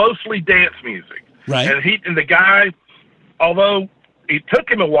 it's mostly dance music. Right. And the guy, although it took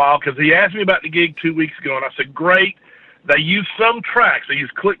him a while because he asked me about the gig 2 weeks ago, and I said, great. They use some tracks. They use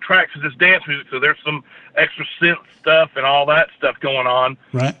click tracks as this dance music, so there's some extra synth stuff and all that stuff going on.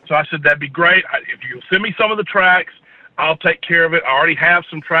 Right. So I said, that'd be great. If you'll send me some of the tracks, I'll take care of it. I already have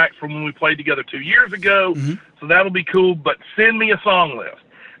some tracks from when we played together 2 years ago, so that'll be cool. But send me a song list.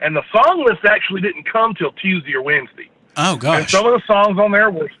 And the song list actually didn't come till Tuesday or Wednesday. Oh, gosh. And some of the songs on there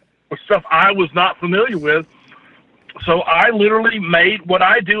were stuff I was not familiar with. So I literally made, what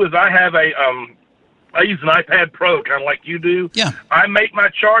I do is I have I use an iPad Pro, kind of like you do. Yeah. I make my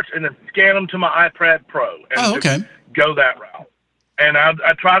charts and then scan them to my iPad Pro. And just go that route. And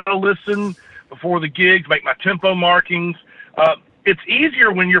I try to listen before the gigs, make my tempo markings. It's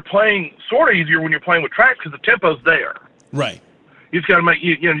easier when you're playing, sort of easier when you're playing with tracks because the tempo's there. Right. You just got to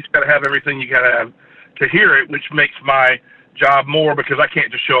you just got to have everything you got to have to hear it, which makes my job more because I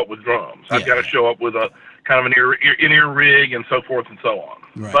can't just show up with drums. I've got to show up with a kind of an in-ear rig and so forth and so on.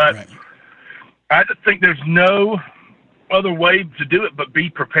 Right. I just think there's no other way to do it but be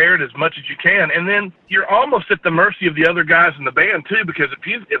prepared as much as you can. And then you're almost at the mercy of the other guys in the band too, because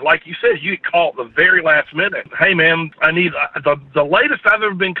if like you said, you get called at the very last minute. Hey man, I need the latest I've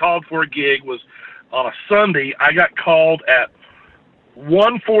ever been called for a gig was on a Sunday. I got called at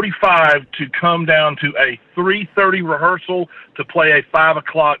 1:45 to come down to a 3:30 rehearsal to play a 5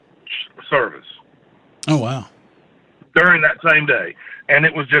 o'clock service. Oh, wow. During that same day. And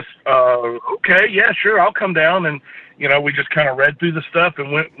it was just, okay, yeah, sure, I'll come down. And, we just kind of read through the stuff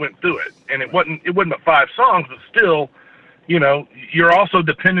and went through it. And it wasn't but 5 songs, but still, you're also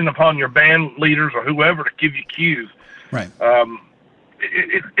dependent upon your band leaders or whoever to give you cues. Right.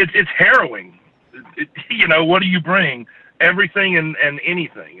 It's harrowing. What do you bring? Everything and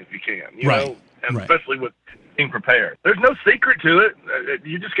anything if you can, know, and especially with being prepared. There's no secret to it.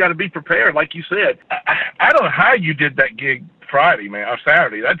 You just got to be prepared, like you said. I don't know how you did that gig Friday, man, or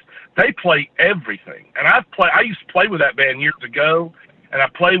Saturday. They play everything, and I used to play with that band years ago, and I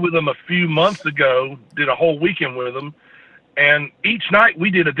played with them a few months ago. Did a whole weekend with them, and each night we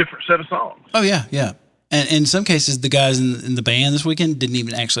did a different set of songs. Oh yeah. And in some cases, the guys in the band this weekend didn't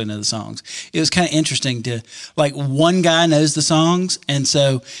even actually know the songs. It was kind of interesting to, like, one guy knows the songs. And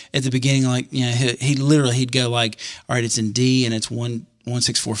so at the beginning, like, he'd go like, all right, it's in D and it's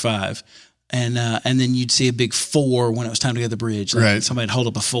 1-6-4-5. And then you'd see a big 4 when it was time to go to the bridge. Like somebody'd hold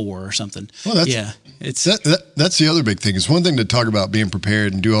up a 4 or something. Well, that's the other big thing. It's one thing to talk about being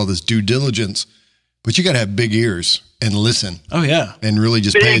prepared and do all this due diligence, but you got to have big ears and listen. Oh yeah. And really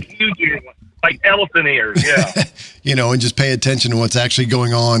just huge ears. Like elephant ears, yeah. And just pay attention to what's actually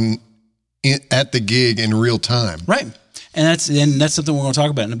going on at the gig in real time. Right. And that's something we're going to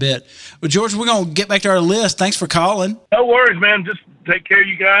talk about in a bit. Well, George, we're going to get back to our list. Thanks for calling. No worries, man. Just take care of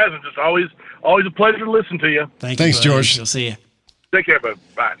you guys, and just always a pleasure to listen to you. Thanks, George. We'll see you. Take care, bud.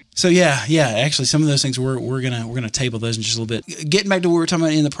 Bye. So yeah. Actually, some of those things we're gonna table those in just a little bit. Getting back to what we were talking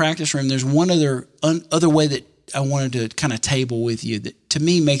about in the practice room, there's one other way that wanted to kind of table with you that to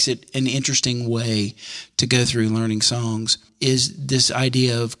me makes it an interesting way to go through learning songs is this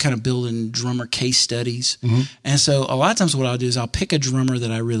idea of kind of building drummer case studies. Mm-hmm. And so a lot of times what I'll do is I'll pick a drummer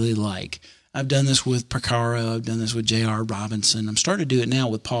that I really like. I've done this with Porcaro. I've done this with J.R. Robinson. I'm starting to do it now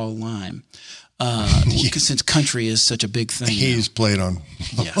with Paul Lime. Since country is such a big thing. He's played on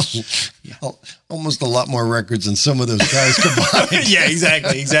almost a lot more records than some of those guys combined. Yeah,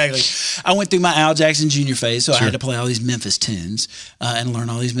 exactly. I went through my Al Jackson Jr. phase, so I had to play all these Memphis tunes and learn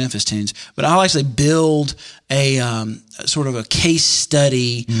all these Memphis tunes. But I'll actually build a sort of a case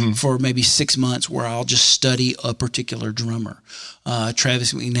study for maybe 6 months where I'll just study a particular drummer.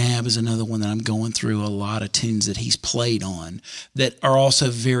 Travis McNabb is another one that I'm going through a lot of tunes that he's played on that are also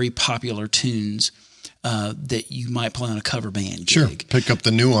very popular tunes that you might play on a cover band gig. Sure, pick up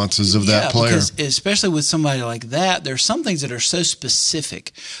the nuances of that player. Because especially with somebody like that, there's some things that are so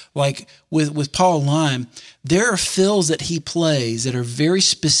specific. Like with Paul Lime, there are fills that he plays that are very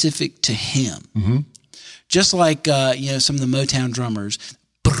specific to him. Mm-hmm. Just like some of the Motown drummers.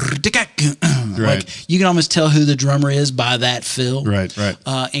 Right. Like you can almost tell who the drummer is by that fill. Right.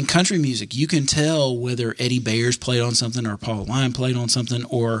 In country music, you can tell whether Eddie Bayers played on something or Paul Lime played on something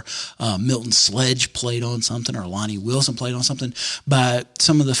or Milton Sledge played on something or Lonnie Wilson played on something by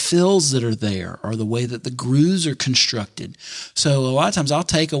some of the fills that are there or the way that the grooves are constructed. So a lot of times I'll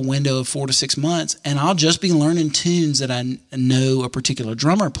take a window of 4 to 6 months and I'll just be learning tunes that I know a particular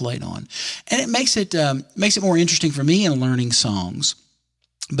drummer played on. And it makes it more interesting for me in learning songs.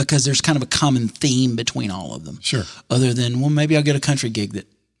 Because there's kind of a common theme between all of them. Sure. Other than, well, maybe I'll get a country gig that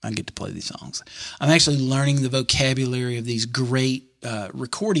I get to play these songs. I'm actually learning the vocabulary of these great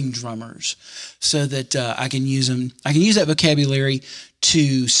recording drummers so that I can use them. I can use that vocabulary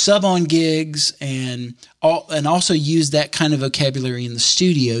to sub on gigs and also use that kind of vocabulary in the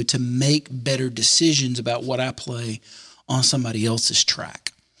studio to make better decisions about what I play on somebody else's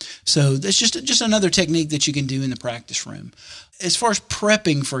track. So that's just another technique that you can do in the practice room. As far as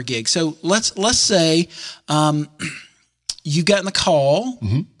prepping for a gig, so let's say you've gotten the call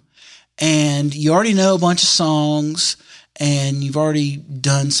and you already know a bunch of songs and you've already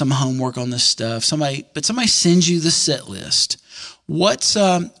done some homework on this stuff. Somebody sends you the set list. What's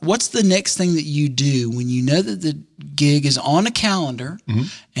the next thing that you do when you know that the gig is on a calendar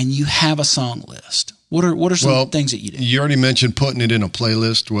and you have a song list? What are some things that you do? You already mentioned putting it in a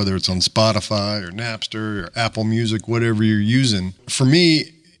playlist, whether it's on Spotify or Napster or Apple Music, whatever you're using. For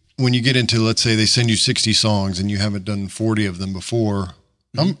me, when you get into, let's say they send you 60 songs and you haven't done 40 of them before,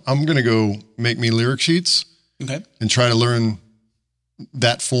 I'm going to go make me lyric sheets and try to learn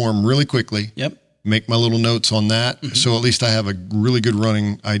that form really quickly. Yep. Make my little notes on that. So at least I have a really good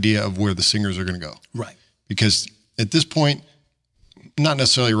running idea of where the singers are going to go. Right. Because at this point, not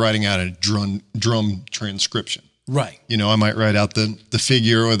necessarily writing out a drum transcription. Right. I might write out the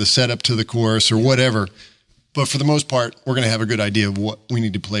figure or the setup to the chorus or whatever. But for the most part, we're going to have a good idea of what we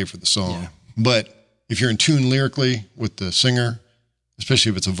need to play for the song. Yeah. But if you're in tune lyrically with the singer,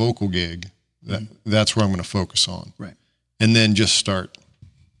 especially if it's a vocal gig, that's where I'm going to focus on. Right. And then just start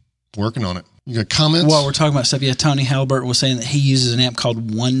working on it. You got comments? While we're talking about stuff, Tony Halliburton was saying that he uses an app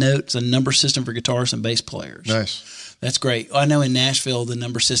called OneNote. It's a number system for guitarists and bass players. Nice. That's great. I know in Nashville, the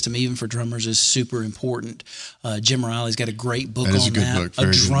number system, even for drummers, is super important. Jim Riley's got a great book on that. Book.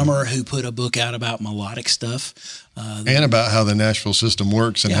 A drummer who put a book out about melodic stuff. And about how the Nashville system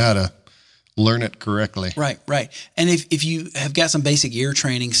works and how to learn it correctly. Right. And if you have got some basic ear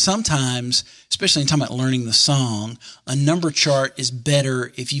training, sometimes, especially in talking about learning the song, a number chart is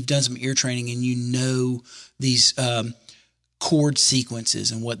better if you've done some ear training and you know these chord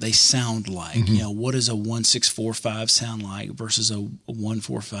sequences and what they sound like. What does a 1-6-4-5 sound like versus a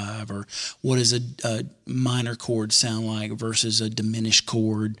 1-4-5, or what does a minor chord sound like versus a diminished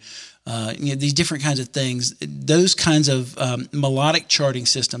chord? These different kinds of things. Those kinds of melodic charting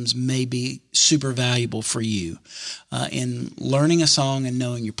systems may be super valuable for you in learning a song and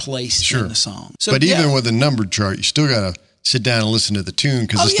knowing your place in the song. So, but even with a numbered chart, you still got to sit down and listen to the tune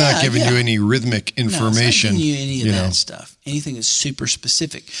because it's not giving you any rhythmic information. No, it's not giving you any of that stuff. Anything that's super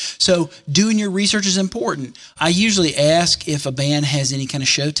specific. So doing your research is important. I usually ask if a band has any kind of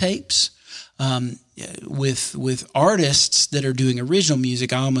show tapes. With artists that are doing original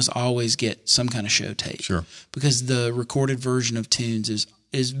music, I almost always get some kind of show tape. Sure. Because the recorded version of tunes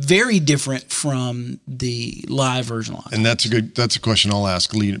is very different from the live version. And that's a question I'll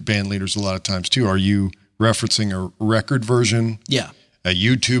ask band leaders a lot of times too. Are you referencing a record version? Yeah. A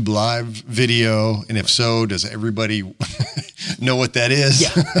YouTube live video? And if so, does everybody know what that is?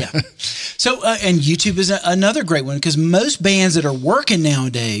 Yeah. So, and YouTube is another great one because most bands that are working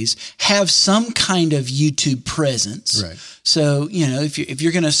nowadays have some kind of YouTube presence. Right. So, if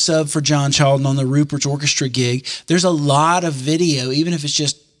you're going to sub for John Chalden on the Rupert's Orchestra gig, there's a lot of video, even if it's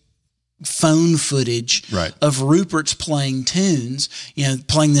just phone footage of Rupert's playing tunes,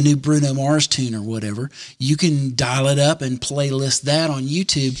 playing the new Bruno Mars tune or whatever. You can dial it up and playlist that on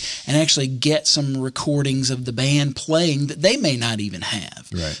YouTube and actually get some recordings of the band playing that they may not even have.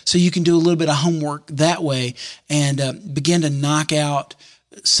 Right. So you can do a little bit of homework that way and begin to knock out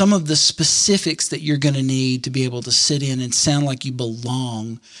some of the specifics that you're going to need to be able to sit in and sound like you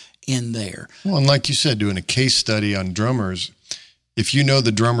belong in there. Well, and like you said, doing a case study on drummers, if you know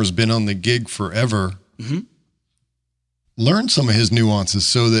the drummer's been on the gig forever, learn some of his nuances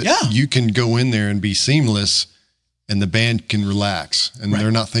so that you can go in there and be seamless and the band can relax and they're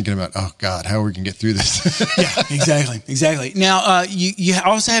not thinking about, oh God, how are we going to get through this? Exactly. Now, you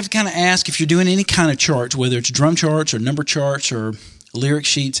also have to kind of ask if you're doing any kind of charts, whether it's drum charts or number charts or lyric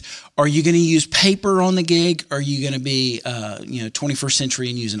sheets, are you going to use paper on the gig? Are you going to be, 21st century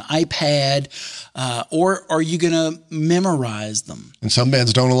and use an iPad? Or are you going to memorize them? And some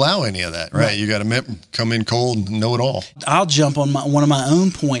bands don't allow any of that, right? You got to come in cold and know it all. I'll jump on one of my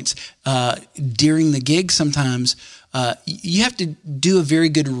own points. During the gig sometimes, you have to do a very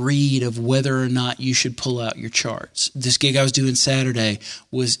good read of whether or not you should pull out your charts. This gig I was doing Saturday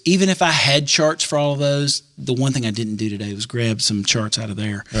was, even if I had charts for all of those, the one thing I didn't do today was grab some charts out of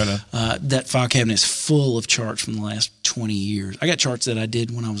there. That file cabinet is full of charts from the last 20 years. I got charts that I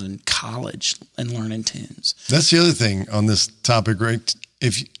did when I was in college and learning tunes. That's the other thing on this topic, right?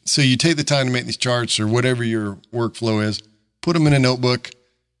 So you take the time to make these charts or whatever your workflow is, put them in a notebook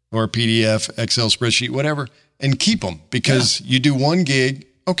or a PDF, Excel spreadsheet, whatever, and keep them because you do one gig.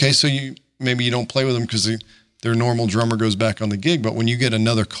 Okay, so maybe you don't play with them because their normal drummer goes back on the gig, but when you get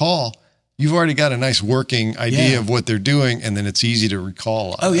another call, you've already got a nice working idea of what they're doing, and then it's easy to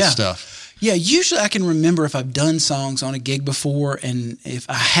recall all that stuff. Yeah, usually I can remember if I've done songs on a gig before, and if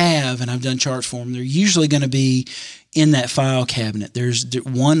I have and I've done charts for them, they're usually going to be in that file cabinet. There's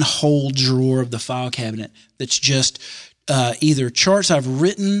one whole drawer of the file cabinet that's just either charts I've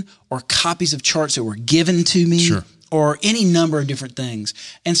written or copies of charts that were given to me. Sure. Or any number of different things.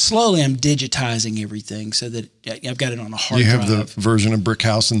 And slowly I'm digitizing everything so that I've got it on a hard drive. You have the version of Brick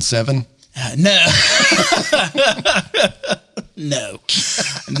House in 7? No. No,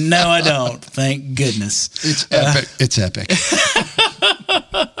 I don't. Thank goodness. It's epic. It's epic.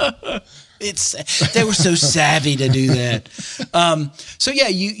 They were so savvy to do that.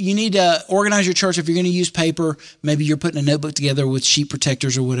 You need to organize your charts. If you're going to use paper, maybe you're putting a notebook together with sheet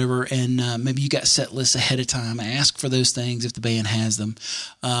protectors or whatever, and maybe you got set lists ahead of time. Ask for those things if the band has them,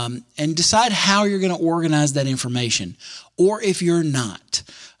 and decide how you're going to organize that information. Or if you're not,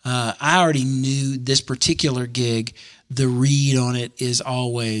 I already knew this particular gig. The read on it is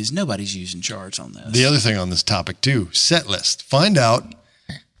always nobody's using charts on this. The other thing on this topic too, set list. Find out.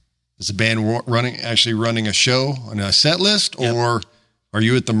 Is the band actually running a show on a set list, or are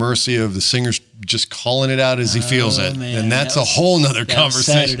you at the mercy of the singer just calling it out as he feels it? Man, and that's a whole nother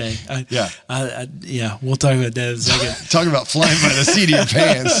conversation. Saturday. We'll talk about that in a second. Talking about flying by the seat of your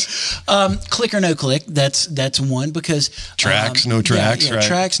pants. Click or no click. That's one because tracks, no tracks, right?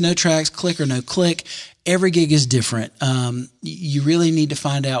 Tracks, no tracks, click or no click. Every gig is different. You really need to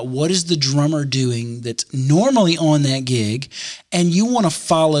find out what is the drummer doing that's normally on that gig, and you want to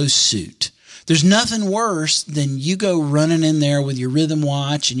follow suit. There's nothing worse than you go running in there with your rhythm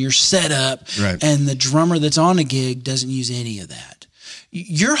watch and your setup, and the drummer that's on a gig doesn't use any of that.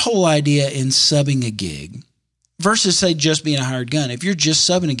 Your whole idea in subbing a gig versus, say, just being a hired gun, if you're just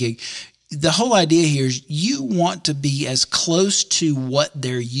subbing a gig, the whole idea here is you want to be as close to what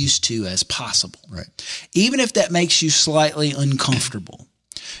they're used to as possible. Right. Even if that makes you slightly uncomfortable.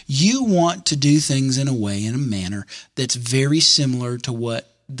 You want to do things in a manner that's very similar to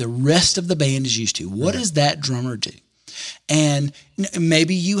what the rest of the band is used to. What does that drummer do? And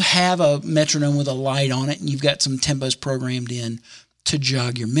maybe you have a metronome with a light on it and you've got some tempos programmed in to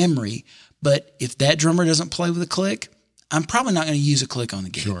jog your memory. But if that drummer doesn't play with a click, I'm probably not going to use a click on the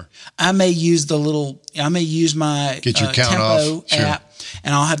gig. Sure. I may use my tempo app,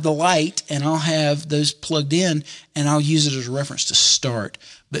 and I'll have the light, and I'll have those plugged in, and I'll use it as a reference to start.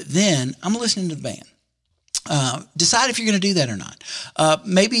 But then I'm listening to the band. Decide if you're going to do that or not.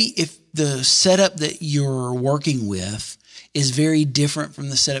 Maybe if the setup that you're working with is very different from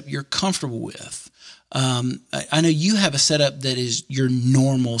the setup you're comfortable with. I know you have a setup that is your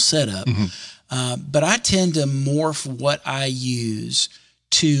normal setup. But I tend to morph what I use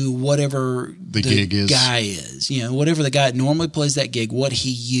to whatever the gig is. guy is, whatever the guy normally plays that gig, what he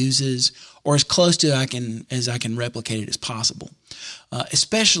uses, or as close to as I can replicate it as possible.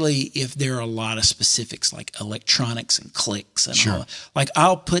 Especially if there are a lot of specifics like electronics and clicks and all. Like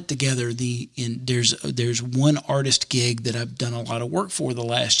I'll put together there's one artist gig that I've done a lot of work for the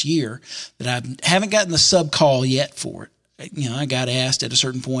last year that I haven't gotten the sub call yet for it. I got asked at a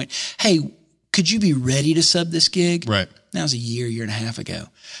certain point, hey, could you be ready to sub this gig? Right. That was a year and a half ago.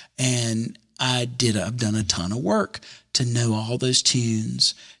 And I've done a ton of work to know all those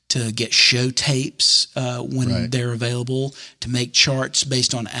tunes, to get show tapes when they're available, to make charts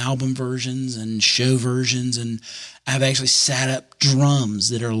based on album versions and show versions. And I've actually sat up drums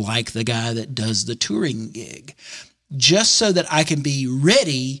that are like the guy that does the touring gig, just so that I can be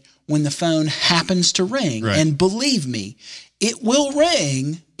ready when the phone happens to ring. Right. And believe me, it will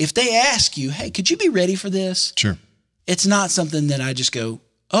ring if they ask you, hey, could you be ready for this? Sure. It's not something that I just go,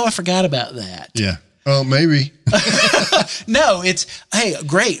 oh, I forgot about that. Yeah. Oh, maybe. No, it's, hey,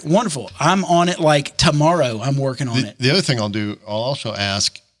 great, wonderful. I'm on it like tomorrow. I'm working on it. The other thing I'll also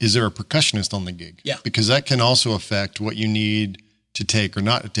ask, is there a percussionist on the gig? Yeah. Because that can also affect what you need to take or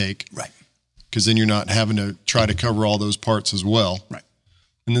not to take. Right. Because then you're not having to try to cover all those parts as well. Right.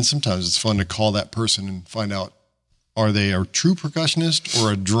 And then sometimes it's fun to call that person and find out, are they a true percussionist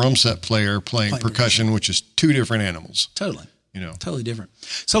or a drum set player playing percussion, which is two different animals? Totally. Totally different.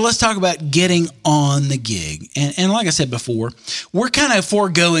 So let's talk about getting on the gig. And like I said before, we're kind of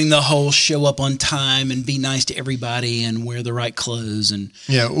foregoing the whole show up on time and be nice to everybody and wear the right clothes. And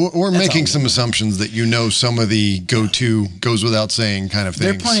or making some assumptions that some of the go-to goes without saying kind of things.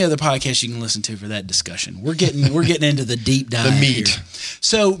 There are plenty of other podcasts you can listen to for that discussion. We're getting into the deep dive, the meat. Here.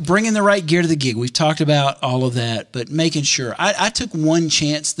 So bringing the right gear to the gig. We've talked about all of that, but making sure. I took one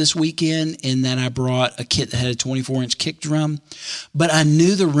chance this weekend in that I brought a kit that had a 24-inch kick drum. But I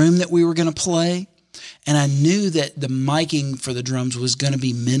knew the room that we were going to play, and I knew that the miking for the drums was going to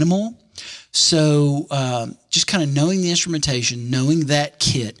be minimal. So just kind of knowing the instrumentation, knowing that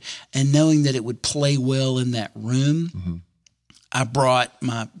kit, and knowing that it would play well in that room, I brought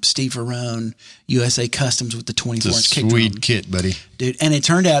my Steve Ferrone USA Customs with the 24-inch kick drum. Sweet kit, buddy. Dude, and it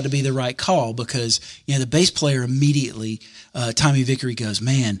turned out to be the right call because the bass player immediately, Tommy Vickery, goes,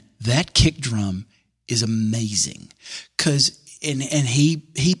 man, that kick drum is amazing. And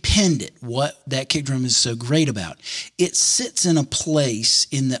he pinned it, what that kick drum is so great about. It sits in a place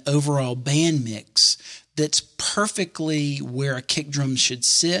in the overall band mix that's perfectly where a kick drum should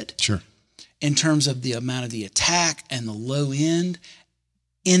sit. Sure. In terms of the amount of the attack and the low end,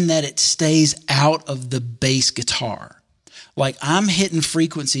 in that it stays out of the bass guitar. Like I'm hitting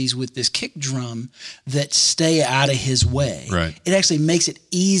frequencies with this kick drum that stay out of his way. Right. It actually makes it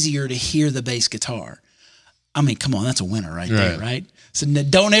easier to hear the bass guitar. I mean, come on, that's a winner right there, right? So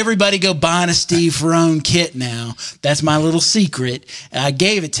don't everybody go buying a Steve Ferrone kit now. That's my little secret. I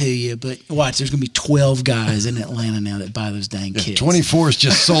gave it to you, but watch, there's going to be 12 guys in Atlanta now that buy those dang kits. 24 is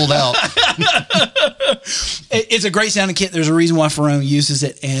just sold out. It's a great sounding kit. There's a reason why Ferrone uses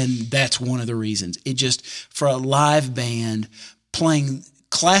it, and that's one of the reasons. It just, for a live band playing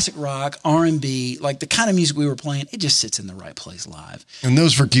classic rock, R&B, like the kind of music we were playing, it just sits in the right place live. And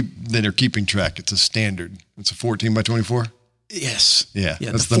those that are keeping track, it's a standard. It's a 14 by 24? Yes. Yeah.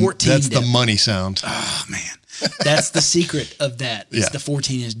 That's the money sound. Oh, man. That's the secret of that. It's the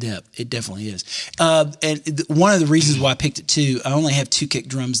 14-inch depth. It definitely is. And one of the reasons why I picked it too, I only have two kick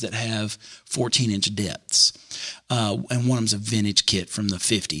drums that have 14-inch depths. And one of them's a vintage kit from the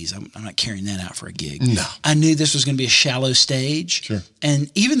 50s. I'm not carrying that out for a gig. No. I knew this was going to be a shallow stage. Sure. And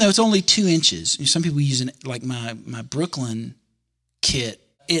even though it's only 2 inches, some people use like my Brooklyn kit,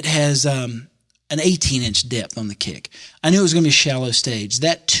 it has an 18-inch depth on the kick. I knew it was going to be a shallow stage.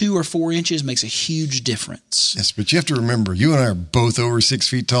 That 2 or 4 inches makes a huge difference. Yes, but you have to remember, you and I are both over 6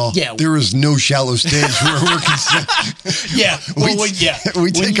 feet tall. Yeah. There is no shallow stage where we're concerned. Yeah. Well,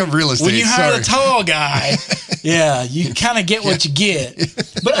 we take up real estate. When you hire a tall guy, you kind of get what you get.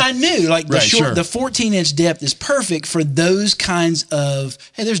 But I knew, like, the 14-inch depth is perfect for those kinds of,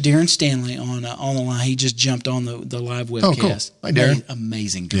 hey, there's Darren Stanley on the line. He just jumped on the live webcast. Oh, cool. Hi, Darren.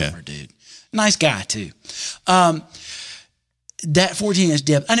 Amazing drummer, dude. Nice guy, too. That 14-inch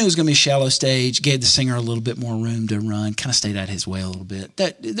depth, I knew it was going to be a shallow stage, gave the singer a little bit more room to run, kind of stayed out his way a little bit.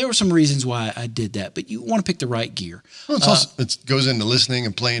 There were some reasons why I did that, but you want to pick the right gear. Well, it goes into listening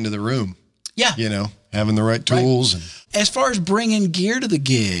and playing to the room. Yeah. Having the right tools. Right. As far as bringing gear to the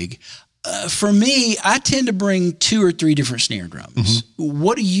gig, for me, I tend to bring 2 or 3 different snare drums. Mm-hmm.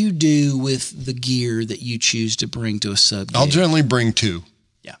 What do you do with the gear that you choose to bring to a sub gig? I'll generally bring 2.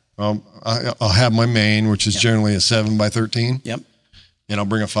 I'll have my main, which is generally a 7 by 13. Yep. and I'll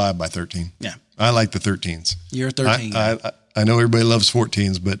bring a 5x13. Yeah. I like the 13s. You're a 13 guy. I know everybody loves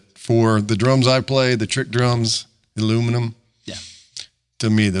 14s, but for the drums I play, the trick drums, aluminum, yeah. To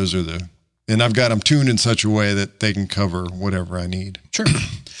me, those are and I've got them tuned in such a way that they can cover whatever I need. Sure.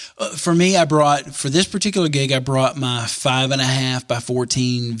 For me, for this particular gig, I brought my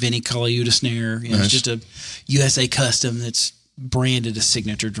 5.5x14 Vinnie Colaiuta snare. Nice. It's just a USA custom that's branded a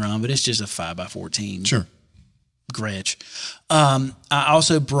signature drum, but it's just a 5x14. Sure. Gretsch. I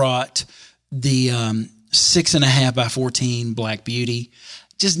also brought the 6.5x14 Black Beauty.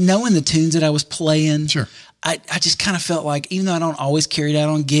 Just knowing the tunes that I was playing. Sure. I just kind of felt like, even though I don't always carry it out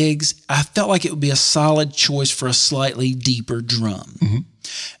on gigs, I felt like it would be a solid choice for a slightly deeper drum. Mm-hmm.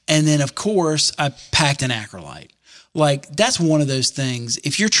 And then, of course, I packed an Acrolite. Like, that's one of those things.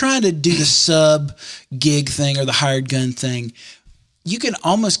 If you're trying to do the sub gig thing or the hired gun thing, you can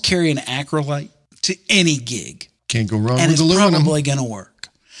almost carry an Acrolite to any gig. Can't go wrong and with it's aluminum. Probably going to work.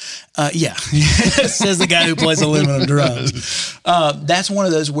 Yeah, says the guy who plays aluminum drums. That's one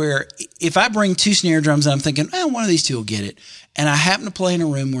of those where if I bring 2 snare drums and I'm thinking, one of these 2 will get it, and I happen to play in a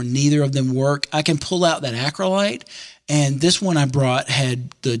room where neither of them work, I can pull out that Acrolite. And this one I brought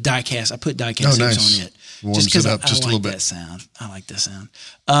had the die-cast. I put die-cast nice. on it. Warms just because it up I just like a little bit. That sound. I like that sound.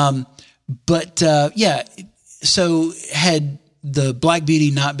 So had the Black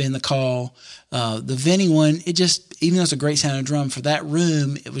Beauty not been the call, the Vinnie one, it just, even though it's a great sounding drum, for that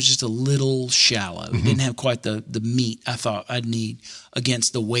room, it was just a little shallow. It didn't have quite the meat I thought I'd need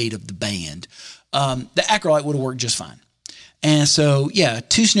against the weight of the band. The Acrolite would have worked just fine. And so,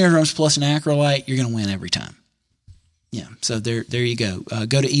 2 snare drums plus an Acrolite, you're going to win every time. Yeah, so there you go.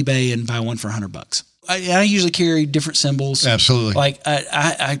 Go to eBay and buy one for $100. I usually carry different cymbals. Absolutely. Like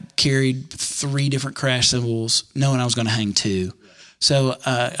I carried 3 different crash cymbals, knowing I was going to hang 2. So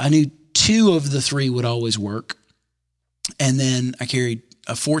I knew 2 of the 3 would always work. And then I carried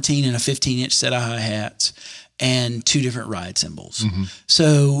a 14 and a 15-inch set of hi-hats and 2 different ride cymbals. Mm-hmm.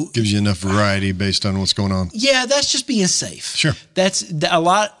 So gives you enough variety based on what's going on. Yeah, that's just being safe. Sure. That's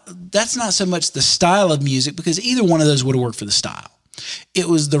not so much the style of music, because either one of those would have worked for the style. It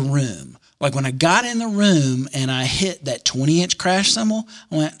was the room. Like when I got in the room and I hit that 20-inch crash cymbal,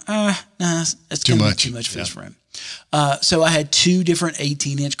 I went, nah, it's too much for this room. So I had 2 different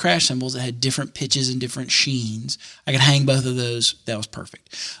 18-inch crash cymbals that had different pitches and different sheens. I could hang both of those. That was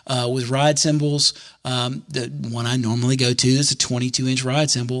perfect. With ride cymbals, the one I normally go to is a 22-inch ride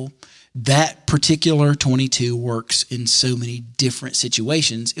cymbal. That particular 22 works in so many different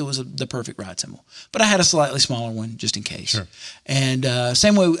situations. It was the perfect ride cymbal. But I had a slightly smaller one just in case. Sure. And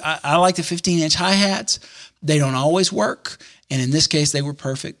same way, I like the 15-inch hi-hats. They don't always work. And in this case, they were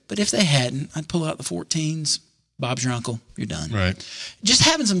perfect. But if they hadn't, I'd pull out the 14s. Bob's your uncle. You're done. Right. Just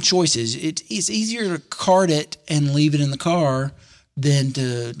having some choices. It's easier to cart it and leave it in the car than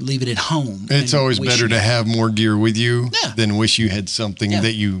to leave it at home. It's always better to have more gear with you than wish you had something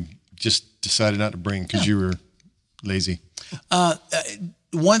that you just decided not to bring because you were lazy.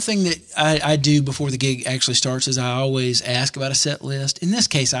 One thing that I do before the gig actually starts is I always ask about a set list. In this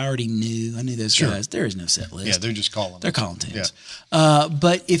case, I already knew. I knew those guys. There is no set list. Yeah, they're just calling. They're calling tunes. Yeah.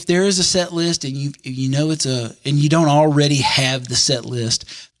 But if there is a set list and you know and you don't already have the set list,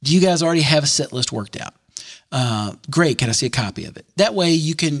 do you guys already have a set list worked out? Great. Can I see a copy of it? That way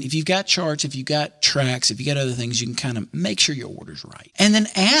you can, if you've got charts, if you've got tracks, if you got other things, you can kind of make sure your order's right. And then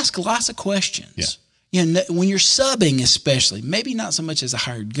ask lots of questions. Yeah. You know, when you're subbing, especially, maybe not so much as a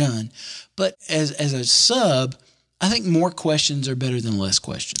hired gun, but as a sub, I think more questions are better than less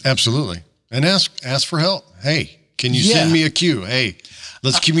questions. Absolutely. And ask for help. Hey, can you send me a cue? Hey,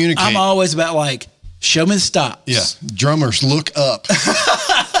 let's communicate. I'm always about show me the stops. Yeah. Drummers, look up.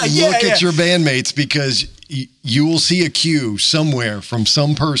 Look at your bandmates, because you will see a cue somewhere from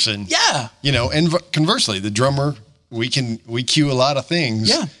some person. Yeah. You know, and conversely, the drummer, we cue a lot of things.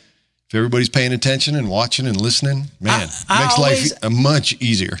 Yeah. If everybody's paying attention and watching and listening, man, it makes life much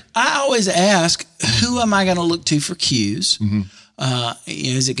easier. I always ask, who am I going to look to for cues? Mm-hmm.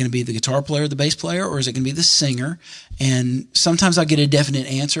 Is it going to be the guitar player, the bass player, or is it going to be the singer? And sometimes I'll get a definite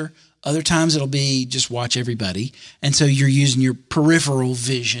answer. Other times it'll be just watch everybody. And so you're using your peripheral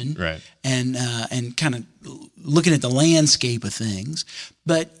vision, right, and kind of looking at the landscape of things.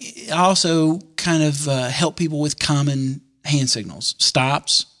 But I also kind of help people with common hand signals,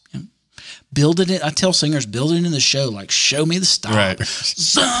 stops. Build it in. I tell singers, build it in the show. Show me the stop. Right.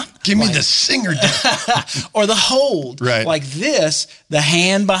 Give me the singer. Or the hold. Right. Like this, the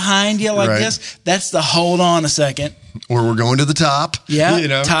hand behind you this. That's the hold on a second. Or we're going to the top. Yeah. You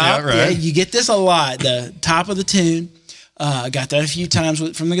know, top. yeah, right. Yeah, you get this a lot. The top of the tune. I got that a few times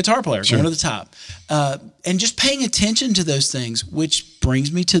from the guitar player, going to the top. And just paying attention to those things, which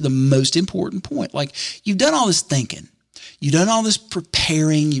brings me to the most important point. Like, you've done all this thinking. You've done all this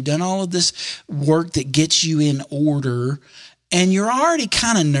preparing. You've done all of this work that gets you in order, and you're already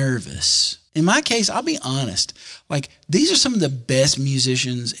kind of nervous. In my case, I'll be honest. Like, these are some of the best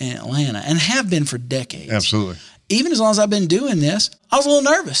musicians in Atlanta and have been for decades. Absolutely. Even as long as I've been doing this, I was a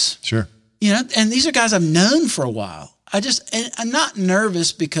little nervous. Sure. You know, and these are guys I've known for a while. I'm not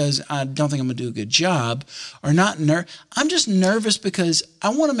nervous because I don't think I'm going to do a good job, or I'm just nervous because I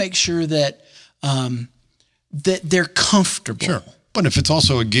want to make sure that that they're comfortable. Sure. But if it's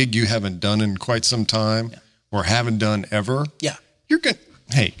also a gig you haven't done in quite some time or haven't done ever, you're good.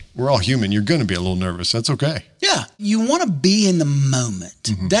 Hey, we're all human. You're going to be a little nervous. That's okay. Yeah. You want to be in the moment.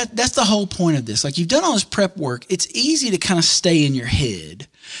 Mm-hmm. That's the whole point of this. Like, you've done all this prep work. It's easy to kind of stay in your head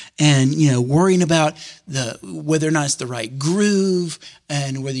and, you know, worrying about whether or not it's the right groove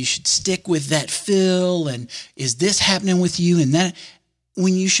and whether you should stick with that fill and is this happening with you and that,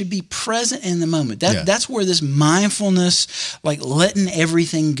 when you should be present in the moment. That's where this mindfulness, like letting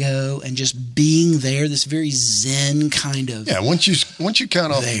everything go and just being there, this very Zen kind of. Yeah. Once you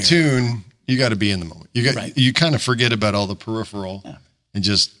count off the tune, you got to be in the moment. You kind of forget about all the peripheral and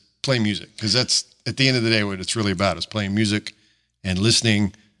just play music. Cause that's at the end of the day, what it's really about is playing music and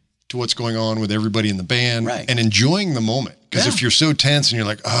listening to what's going on with everybody in the band and enjoying the moment. Cause if you're so tense and you're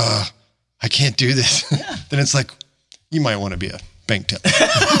like, I can't do this, then it's like, you might want to be a bank teller.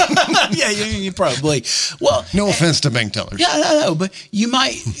 Yeah, you probably. Well, no offense to bank tellers. Yeah, I know, but you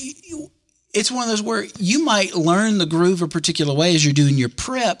might. It's one of those where you might learn the groove a particular way as you're doing your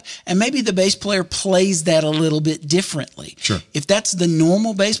prep, and maybe the bass player plays that a little bit differently. Sure. If that's the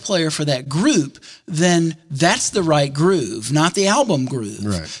normal bass player for that group, then that's the right groove, not the album groove.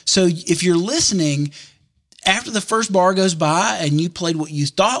 Right. So if you're listening, after the first bar goes by and you played what you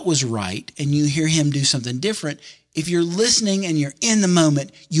thought was right, and you hear him do something different, if you're listening and you're in the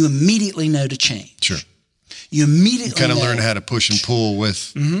moment, you immediately know to change. Sure. You immediately kind of learn how to push and pull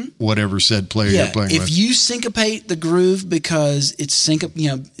with whatever said player you're playing with. If you syncopate the groove because it's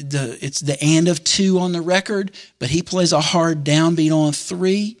it's the and of 2 on the record, but he plays a hard downbeat on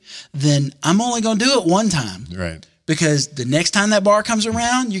 3, then I'm only going to do it one time. Right. Because the next time that bar comes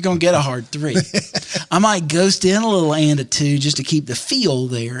around, you're going to get a hard 3. I might ghost in a little and of 2 just to keep the feel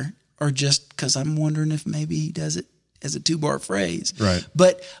there, or just because I'm wondering if maybe he does it as a 2-bar phrase. Right.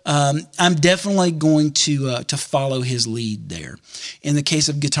 But I'm definitely going to follow his lead there. In the case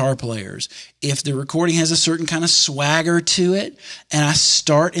of guitar players, if the recording has a certain kind of swagger to it, and I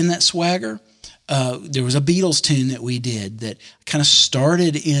start in that swagger, there was a Beatles tune that we did that kind of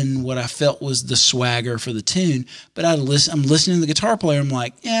started in what I felt was the swagger for the tune, but I'm listening to the guitar player. I'm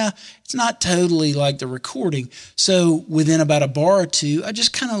like, yeah, it's not totally like the recording. So within about a bar or two, I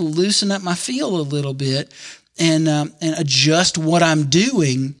just kind of loosen up my feel a little bit and adjust what I'm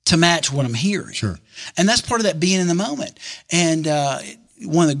doing to match what I'm hearing. Sure. And that's part of that being in the moment. And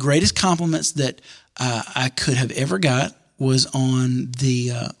one of the greatest compliments that I could have ever got was on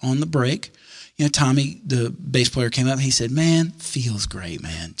the break. You know, Tommy, the bass player, came up and he said, "Man, feels great,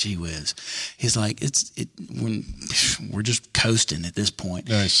 man. Gee whiz." He's like, we're just coasting at this point.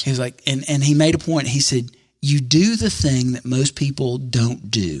 Nice. He was like, and he made a point. He said, "You do the thing that most people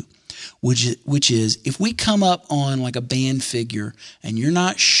don't do, which is if we come up on like a band figure and you're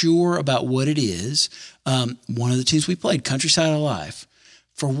not sure about what it is, one of the tunes we played, Countryside of Life,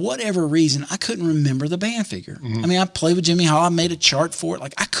 for whatever reason, I couldn't remember the band figure. Mm-hmm. I mean, I played with Jimmy Hall. I made a chart for it.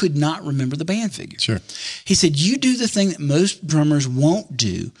 Like, I could not remember the band figure." Sure. He said, "You do the thing that most drummers won't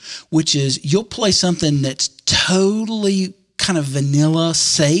do, which is you'll play something that's totally kind of vanilla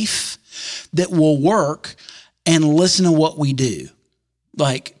safe that will work and listen to what we do.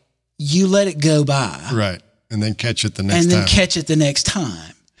 Like, you let it go by. Right. And then catch it the next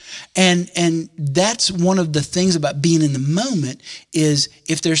time. And that's one of the things about being in the moment is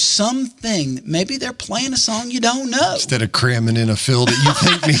if there's something, maybe they're playing a song you don't know. Instead of cramming in a fill that you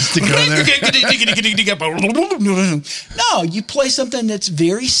think needs to go there. No, you play something that's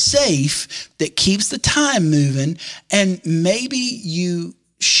very safe, that keeps the time moving, and maybe you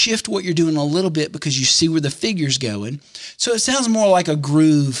shift what you're doing a little bit because you see where the figure's going. So it sounds more like a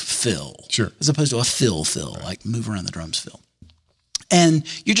groove fill. Sure. As opposed to a fill, like move around the drums fill. And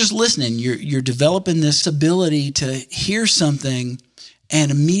you're just listening. You're developing this ability to hear something and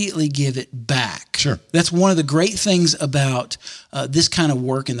immediately give it back. Sure. That's one of the great things about this kind of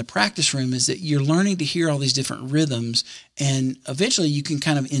work in the practice room is that you're learning to hear all these different rhythms, and eventually you can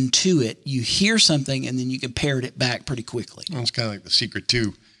kind of intuit. You hear something, and then you can parrot it back pretty quickly. Well, it's kind of like the secret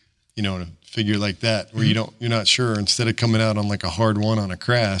too. a figure like that where you're not sure, instead of coming out on like a hard one on a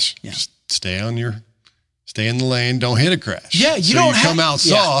crash, just stay in the lane. Don't hit a crash. Yeah. You don't come out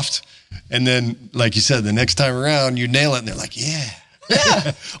soft. And then, like you said, the next time around you nail it and they're like, yeah.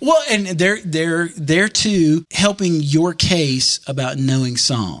 Well, and they're too helping your case about knowing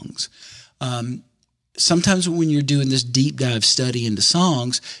songs. Sometimes when you're doing this deep dive study into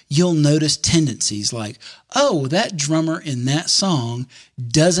songs, you'll notice tendencies like, oh, that drummer in that song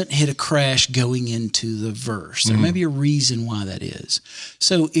doesn't hit a crash going into the verse. There may be a reason why that is.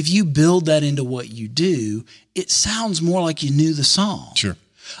 So if you build that into what you do, it sounds more like you knew the song. Sure.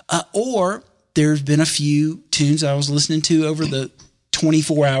 Or there's been a few tunes I was listening to over the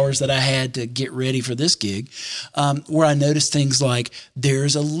 24 hours that I had to get ready for this gig, where I noticed things like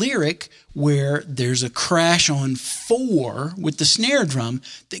there's a lyric where there's a crash on 4 with the snare drum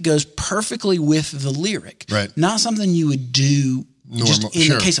that goes perfectly with the lyric. Right. Not something you would do just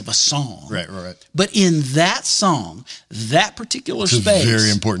in the case of a song. Right. But in that song, that particular space. It's a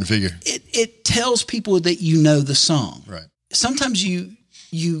very important figure. It tells people that you know the song. Right. Sometimes you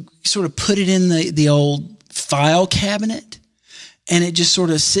sort of put it in the old file cabinet, and it just sort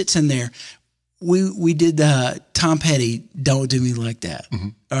of sits in there. We did Tom Petty, Don't Do Me Like That.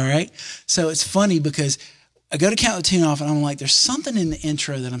 All right. So it's funny because I go to count the tune off and I'm like, there's something in the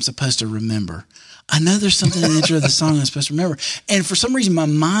intro that I'm supposed to remember. I know there's something in the intro of the song I'm supposed to remember. And for some reason, my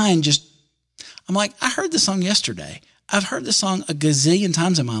mind I'm like, I heard the song yesterday. I've heard the song a gazillion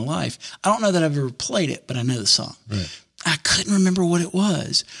times in my life. I don't know that I've ever played it, but I know the song. Right. I couldn't remember what it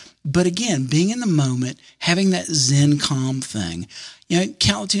was. But again, being in the moment, having that Zen calm thing,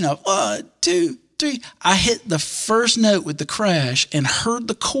 count the tune up, 1, 2, 3. I hit the first note with the crash and heard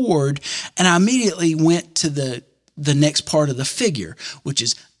the chord, and I immediately went to the next part of the figure, which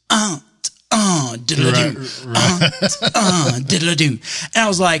is diddle-a-doo, diddle-a-doo. And I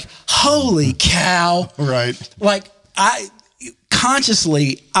was like, holy cow. Right. Like I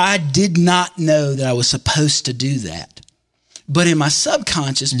did not know that I was supposed to do that. But in my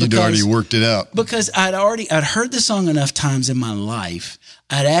subconscious, you'd already worked it out. Because I'd heard the song enough times in my life.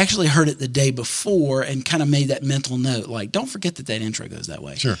 I'd actually heard it the day before and kind of made that mental note, like, don't forget that intro goes that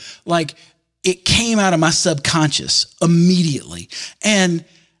way. Sure. Like, it came out of my subconscious immediately. And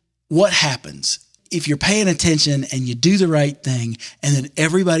what happens if you're paying attention and you do the right thing, and then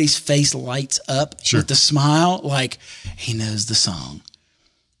everybody's face lights up with the smile, like he knows the song?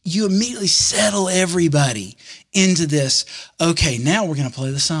 You immediately settle everybody into this. Okay, now we're going to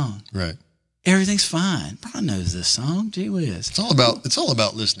play the song. Right. Everything's fine. Brian knows this song. Gee whiz. It's all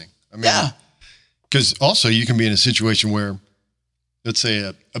about listening. I mean, because also you can be in a situation where, let's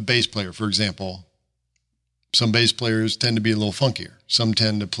say a bass player, for example, some bass players tend to be a little funkier. Some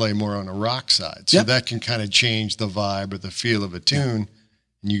tend to play more on a rock side. So that can kind of change the vibe or the feel of a tune.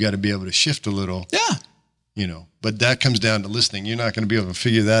 And you got to be able to shift a little. Yeah. But that comes down to listening. You're not going to be able to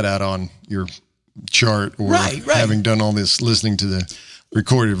figure that out on your chart or having done all this listening to the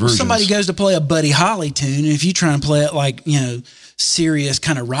recorded versions. Somebody goes to play a Buddy Holly tune, and if you try and play it like, serious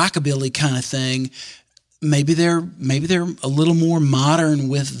kind of rockabilly kind of thing, maybe they're a little more modern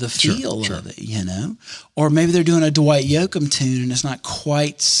with the feel of it, or maybe they're doing a Dwight Yoakam tune and it's not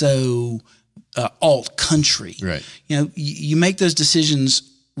quite so alt country. Right. You make those decisions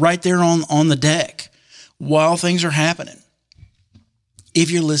right there on the deck while things are happening.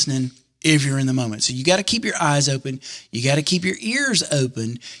 If you're listening, if you're in the moment. So you got to keep your eyes open. You got to keep your ears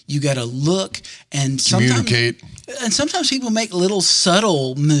open. You got to look and communicate. And sometimes people make little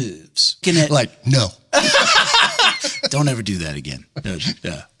subtle moves. Like, no. Don't ever do that again.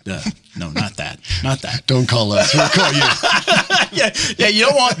 No, not that. Not that. Don't call us. We'll call you. Yeah, you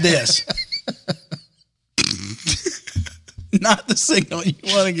don't want this. Not the signal you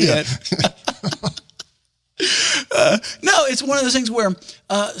want to get. No, it's one of those things where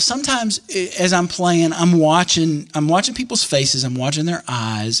sometimes as I'm playing, I'm watching people's faces. I'm watching their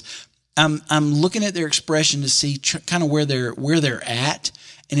eyes. I'm looking at their expression to see kind of where they're at,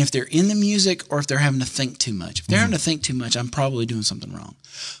 and if they're in the music or if they're having to think too much. If they're having to think too much, I'm probably doing something wrong.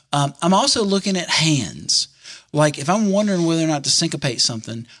 I'm also looking at hands. Like if I'm wondering whether or not to syncopate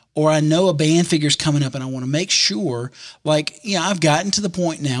something, or I know a band figure's coming up and I want to make sure, I've gotten to the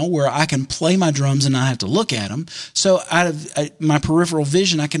point now where I can play my drums and not have to look at them. So out of my peripheral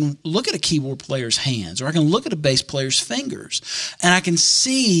vision, I can look at a keyboard player's hands, or I can look at a bass player's fingers, and I can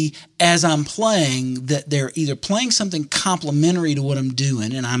see as I'm playing that they're either playing something complementary to what I'm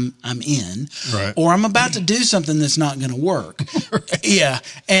doing and I'm in, right, or I'm about to do something that's not going to work. Right. Yeah.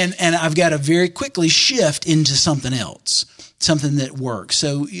 And I've got to very quickly shift into something else. Something that works.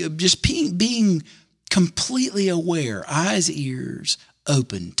 So just being completely aware, eyes, ears,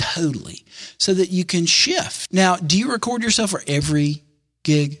 open totally so that you can shift. Now, do you record yourself for every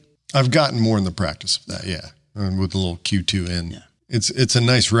gig? I've gotten more in the practice of that, yeah, with a little Q2 in. Yeah. It's a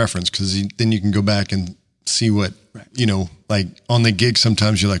nice reference because then you can go back and see what, like on the gig,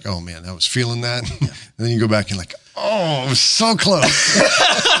 sometimes you're like, oh man, I was feeling that. Yeah. And then you go back and like, oh, it was so close.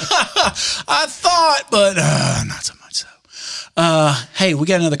 I thought, but not so much so. Hey, we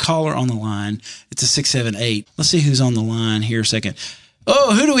got another caller on the line. It's a 678. Let's see who's on the line here a second.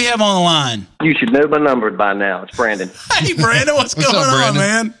 Oh, who do we have on the line? You should know my number by now. It's Brandon. Hey, Brandon, what's going up, on,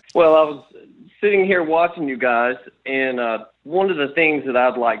 Brandon? man? Well, I was sitting here watching you guys, and one of the things that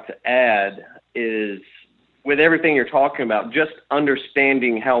I'd like to add is, with everything you're talking about, just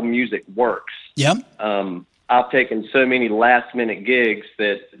understanding how music works. Yep. I've taken so many last-minute gigs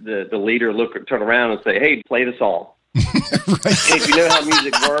that the leader turn around and say, hey, play the song. Right. And if you know how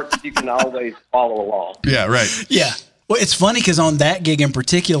music works, you can always follow along. Yeah, right. Yeah. Well, it's funny because on that gig in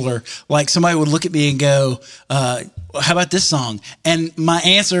particular, like somebody would look at me and go, how about this song? And my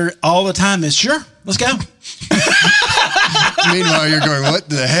answer all the time is, sure, let's go. Meanwhile, you're going, what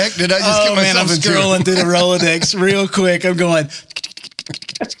the heck did I just get myself into? I'm scrolling through the Rolodex real quick. I'm going,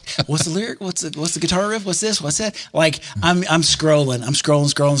 what's the lyric? What's the guitar riff? What's this? What's that? Like I'm scrolling. I'm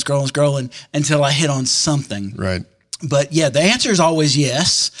scrolling until I hit on something. Right. But yeah, the answer is always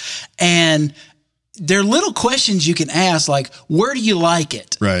yes. And there are little questions you can ask, like, where do you like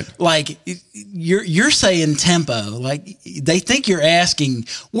it? Right. Like you're saying tempo, like they think you're asking,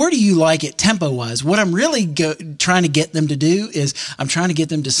 where do you like it tempo wise? What I'm really trying to get them to do is I'm trying to get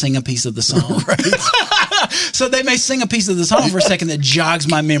them to sing a piece of the song. Right. So they may sing a piece of the song for a second that jogs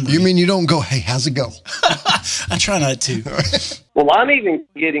my memory. You mean you don't go, hey, how's it go? I try not to. Well, I'm even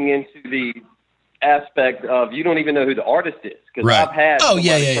getting into the aspect of you don't even know who the artist is, because right. I've had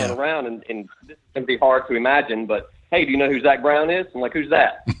turn around and this is going to be hard to imagine, but hey, do you know who Zach Brown is? I'm like, who's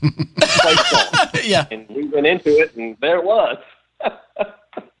that? Play the song. Yeah. And we went into it, and there it was.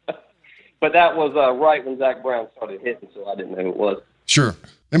 But that was right when Zach Brown started hitting, so I didn't know who it was. Sure.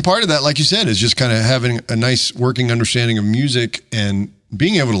 And part of that, like you said, is just kind of having a nice working understanding of music and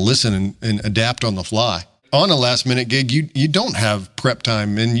being able to listen and adapt on the fly. On a last minute gig, you don't have prep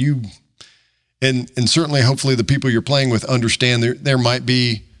time, and and certainly, hopefully, the people you're playing with understand there might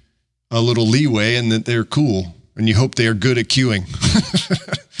be a little leeway and that they're cool, and you hope they are good at cueing.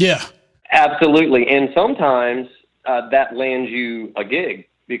 Yeah, absolutely. And sometimes that lands you a gig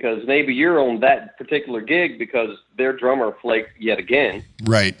because maybe you're on that particular gig because their drummer flaked yet again.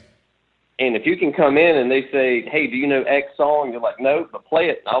 Right. And if you can come in and they say, hey, do you know X song? You're like, no, but play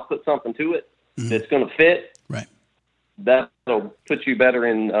it. I'll put something to it that's going to fit. Right. That'll put you better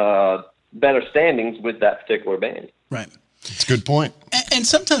in better standings with that particular band. Right. That's a good point. And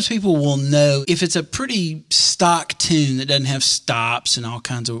sometimes people will know if it's a pretty stock tune that doesn't have stops and all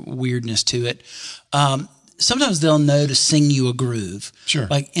kinds of weirdness to it. Sometimes they'll know to sing you a groove. Sure.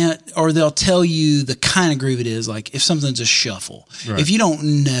 Like, or they'll tell you the kind of groove it is. Like if something's a shuffle, right. If you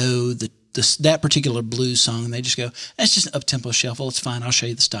don't know that particular blues song, they just go, that's just an up-tempo shuffle. It's fine. I'll show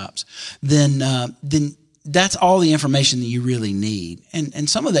you the stops. Then that's all the information that you really need. And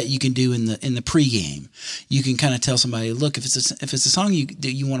some of that you can do in the pregame. You can kind of tell somebody, look, if it's a song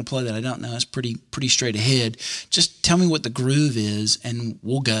that you want to play that I don't know, it's pretty straight ahead. Just tell me what the groove is and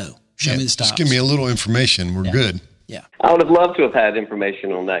we'll go. Show me the stops. Just give me a little information. We're good. Yeah. I would have loved to have had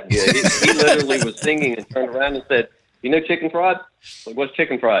information on that gig. He literally was singing and turned around and said, you know chicken fried? Like, what's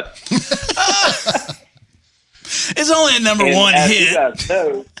chicken fried? It's only a number one as hit. You guys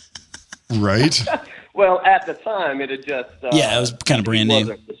know, right. Well, at the time, it had just it was kind of brand new.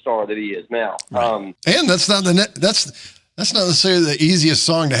 Wasn't the star that he is now. Right. And that's not that's not necessarily the easiest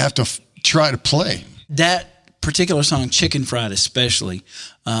song to have to try to play. That particular song, Chicken Fried especially,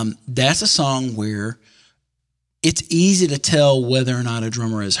 that's a song where it's easy to tell whether or not a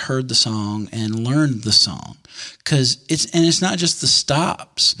drummer has heard the song and learned the song. Because it's not just the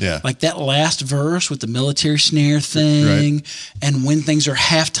stops. Yeah. Like that last verse with the military snare thing, right. And when things are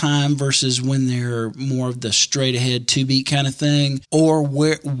halftime versus when they're more of the straight ahead 2-beat kind of thing, or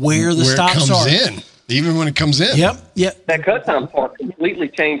where the stops are. Where it comes in. Even when it comes in. Yep. That cut time part completely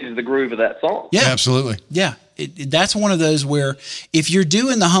changes the groove of that song. Yeah. Absolutely. Yeah. That's one of those where if you're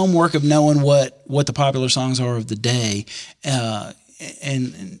doing the homework of knowing what the popular songs are of the day,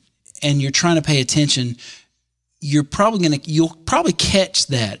 and you're trying to pay attention, you'll probably catch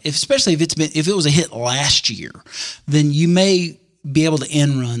that. Especially if it was a hit last year, then you may be able to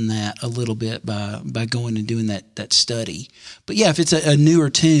end run that a little bit by going and doing that study. But yeah, if it's a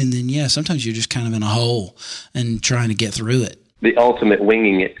newer tune, then yeah, sometimes you're just kind of in a hole and trying to get through it. The ultimate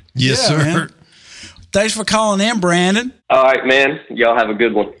winging it. Yes, sir. Man. Thanks for calling in, Brandon. All right, man. Y'all have a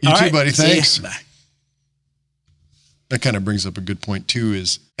good one. You All too, right. buddy. See ya. Thanks. Bye. That kind of brings up a good point too,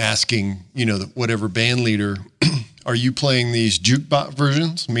 is asking, whatever band leader, are you playing these jukebox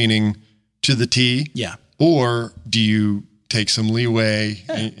versions, meaning to the T? Yeah. Or do you take some leeway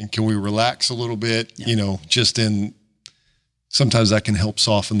and can we relax a little bit? Yeah. Sometimes that can help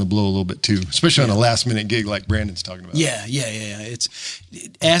soften the blow a little bit too, especially on a last minute gig like Brandon's talking about. Yeah. It's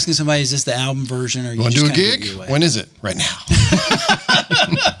asking somebody, is this the album version, or you Want to just do a kinda gig? give your way? When is it? Right now.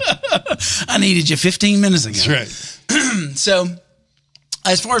 I needed you 15 minutes ago. That's right. So,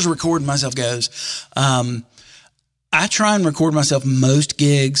 as far as recording myself goes, I try and record myself most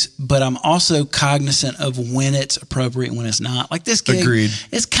gigs, but I'm also cognizant of when it's appropriate and when it's not. Like this gig, Agreed.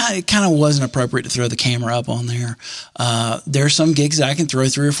 It kind of wasn't appropriate to throw the camera up on there. There are some gigs that I can throw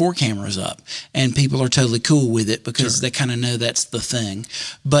 3 or 4 cameras up, and people are totally cool with it because they kind of know that's the thing.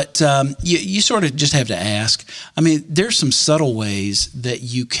 But you sort of just have to ask. I mean, there's some subtle ways that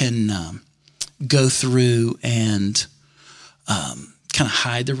you can go through and kind of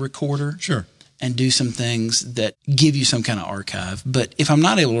hide the recorder. Sure. And do some things that give you some kind of archive. But if I'm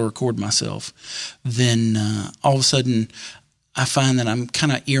not able to record myself, then all of a sudden I find that I'm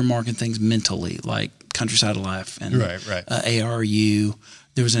kind of earmarking things mentally, like Countryside of Life and Right. ARU.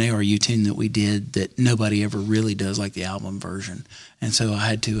 There was an ARU tune that we did that nobody ever really does like the album version. And so I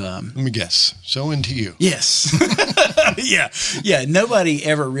had to... Let me guess. So Into You. Yes. Yeah. Nobody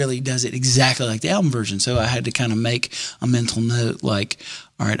ever really does it exactly like the album version. So I had to kind of make a mental note like,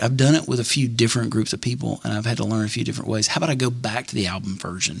 all right, I've done it with a few different groups of people and I've had to learn a few different ways. How about I go back to the album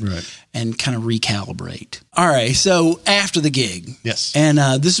version and kind of recalibrate? All right. So after the gig. Yes. And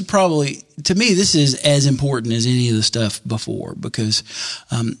this is probably, to me, this is as important as any of the stuff before because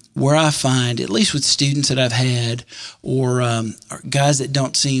where I find, at least with students that I've had or guys that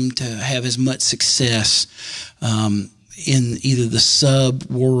don't seem to have as much success in either the sub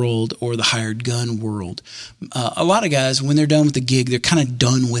world or the hired gun world. A lot of guys, when they're done with the gig, they're kind of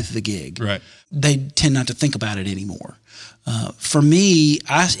done with the gig. Right. They tend not to think about it anymore. For me,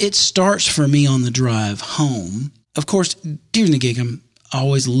 it starts for me on the drive home. Of course, during the gig, I'm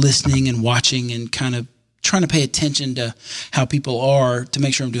always listening and watching and kind of trying to pay attention to how people are to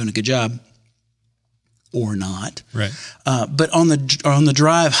make sure I'm doing a good job or not. Right. But on the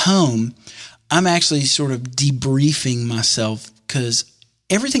drive home, I'm actually sort of debriefing myself because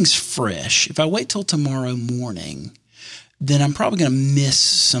everything's fresh. If I wait till tomorrow morning, then I'm probably going to miss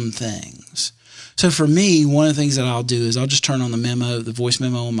some things. So for me, one of the things that I'll do is I'll just turn on the voice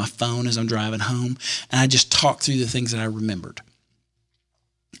memo on my phone as I'm driving home, and I just talk through the things that I remembered.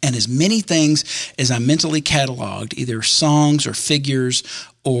 And as many things as I mentally cataloged, either songs or figures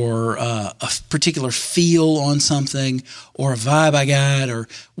or a particular feel on something or a vibe I got or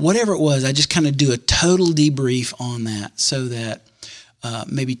whatever it was, I just kind of do a total debrief on that so that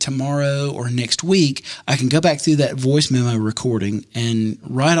maybe tomorrow or next week, I can go back through that voice memo recording and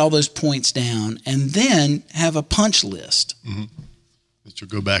write all those points down and then have a punch list. Mm-hmm. That you'll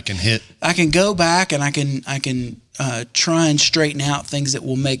go back and hit. I can go back and I can try and straighten out things that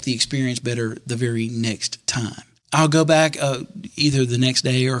will make the experience better the very next time. I'll go back either the next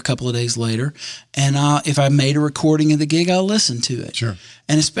day or a couple of days later, and if I made a recording of the gig, I'll listen to it. Sure.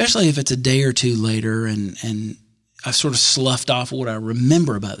 And especially if it's a day or two later and I've sort of sloughed off what I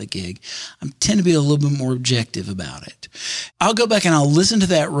remember about the gig, I tend to be a little bit more objective about it. I'll go back and I'll listen to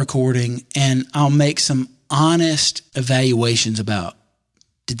that recording and I'll make some honest evaluations about,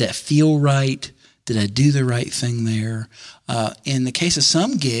 did that feel right? Did I do the right thing there? In the case of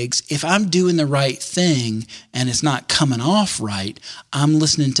some gigs, if I'm doing the right thing and it's not coming off right, I'm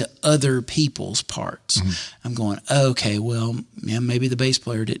listening to other people's parts. Mm-hmm. I'm going, okay, well, yeah, maybe the bass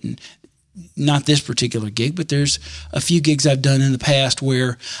player didn't. Not this particular gig, but there's a few gigs I've done in the past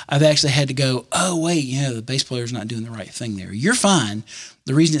where I've actually had to go, oh, wait, the bass player's not doing the right thing there. You're fine.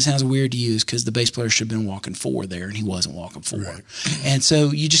 The reason it sounds weird to you is because the bass player should have been walking 4 there and he wasn't walking 4. Right. And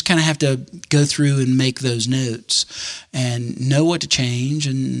so you just kind of have to go through and make those notes and know what to change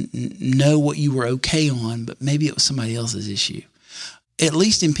and know what you were okay on, but maybe it was somebody else's issue. At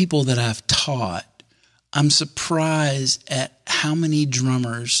least in people that I've taught, I'm surprised at how many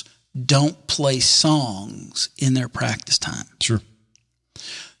drummers don't play songs in their practice time. Sure.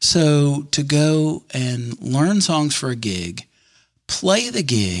 So to go and learn songs for a gig, play the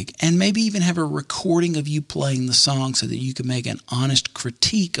gig, and maybe even have a recording of you playing the song so that you can make an honest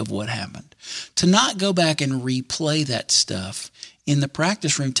critique of what happened. To not go back and replay that stuff in the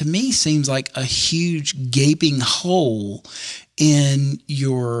practice room, to me, seems like a huge gaping hole in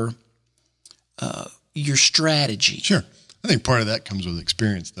your strategy. Sure. I think part of that comes with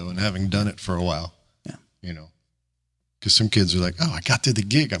experience, though, and having done it for a while. Yeah. Because some kids are like, oh, I got to the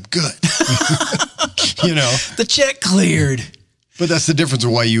gig. I'm good. You know, the check cleared. But that's the difference of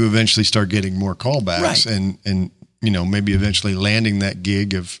why you eventually start getting more callbacks and, you know, maybe eventually landing that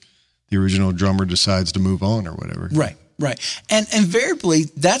gig if the original drummer decides to move on or whatever. Right. Right. And invariably,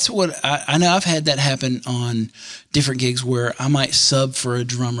 that's what I know. I've had that happen on different gigs where I might sub for a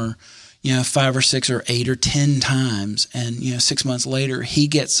drummer, you know, 5 or 6 or 8 or 10 times. And, you know, 6 months later, he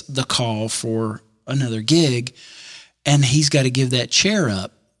gets the call for another gig and he's got to give that chair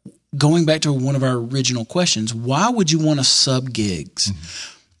up. Going back to one of our original questions, why would you want to sub gigs?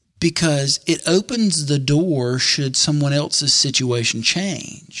 Mm-hmm. Because it opens the door should someone else's situation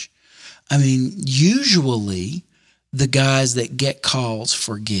change. I mean, usually the guys that get calls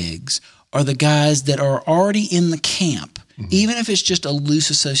for gigs are the guys that are already in the camp. Mm-hmm. Even if it's just a loose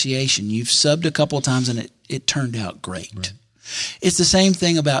association, you've subbed a couple of times and it turned out great. Right. It's the same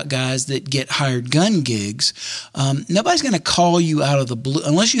thing about guys that get hired gun gigs. Nobody's going to call you out of the blue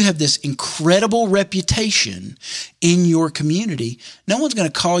unless you have this incredible reputation in your community. No one's going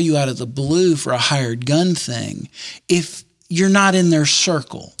to call you out of the blue for a hired gun thing if you're not in their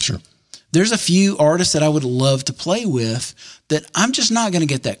circle. Sure. There's a few artists that I would love to play with that I'm just not going to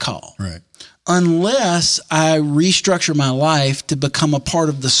get that call. Right. Unless I restructure my life to become a part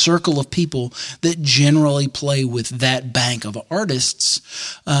of the circle of people that generally play with that bank of artists.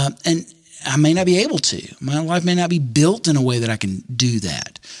 And I may not be able to. My life may not be built in a way that I can do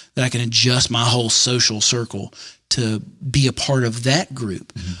that I can adjust my whole social circle to be a part of that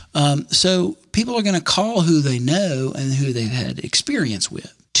group. Mm-hmm. So people are going to call who they know and who they've had experience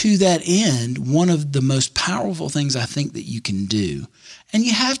with. To that end, one of the most powerful things I think that you can do, and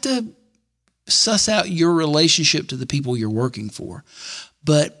you have to suss out your relationship to the people you're working for.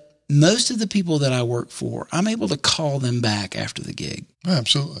 But most of the people that I work for, I'm able to call them back after the gig.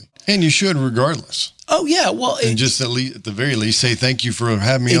 Absolutely. And you should regardless. Oh, yeah. Well, and just at the very least, say thank you for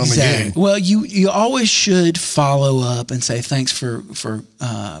having me on the gig. Well, you always should follow up and say thanks for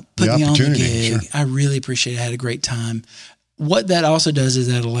putting me on the gig. Sure. I really appreciate it. I had a great time. What that also does is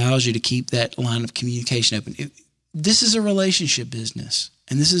that allows you to keep that line of communication open. This is a relationship business.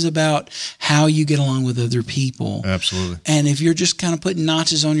 And this is about how you get along with other people. Absolutely. And if you're just kind of putting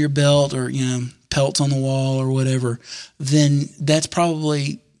notches on your belt or, you know, pelts on the wall or whatever, then that's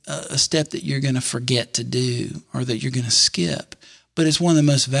probably a step that you're going to forget to do or that you're going to skip. But it's one of the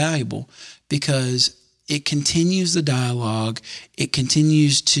most valuable because it continues the dialogue. It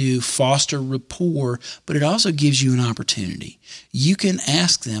continues to foster rapport, but it also gives you an opportunity. You can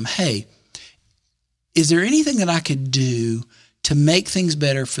ask them, hey, is there anything that I could do to make things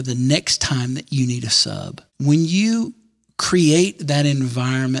better for the next time that you need a sub? When you create that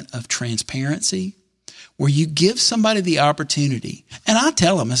environment of transparency where you give somebody the opportunity, and I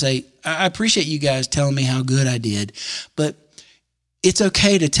tell them, I say, I appreciate you guys telling me how good I did, but it's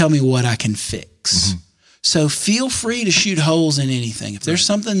okay to tell me what I can fix. Mm-hmm. So feel free to shoot holes in anything. If there's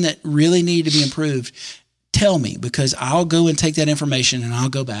something that really needed to be improved, tell me, because I'll go and take that information and I'll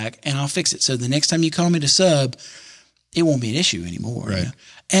go back and I'll fix it. So the next time you call me to sub, it won't be an issue anymore. Right. You know?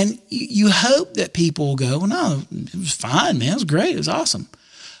 And you hope that people will go, well, no, it was fine, man. It was great. It was awesome.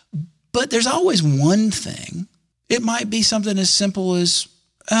 But there's always one thing. It might be something as simple as,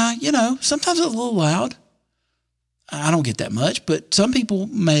 sometimes it's a little loud. I don't get that much, but some people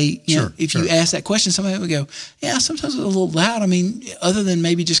may, if you ask that question, somebody would go, yeah, sometimes it's a little loud. I mean, other than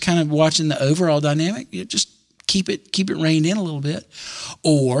maybe just kind of watching the overall dynamic, just keep it reined in a little bit.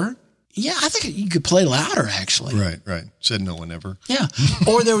 Or, yeah, I think you could play louder, actually. Right. Said no one ever. Yeah.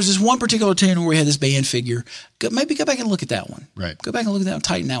 Or there was this one particular tune where we had this band figure. Maybe go back and look at that one. Right. Go back and look at that one,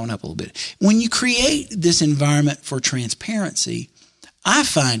 tighten that one up a little bit. When you create this environment for transparency, I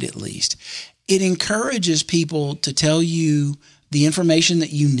find at least, it encourages people to tell you the information that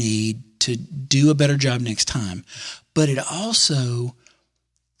you need to do a better job next time. But it also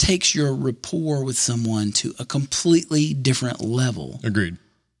takes your rapport with someone to a completely different level. Agreed.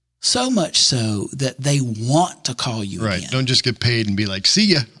 So much so that they want to call you again. Don't just get paid and be like, see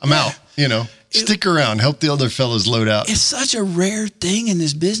ya, I'm out. Stick around, help the other fellas load out. It's such a rare thing in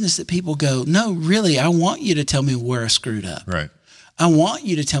this business that people go, no, really, I want you to tell me where I screwed up. Right. I want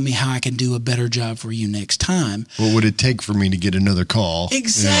you to tell me how I can do a better job for you next time. What would it take for me to get another call?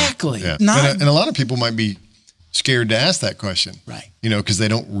 Exactly. Yeah. And a lot of people might be scared to ask that question. Right. Because they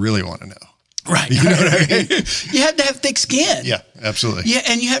don't really want to know. Right. You know what I mean? You have to have thick skin. Yeah, absolutely. Yeah,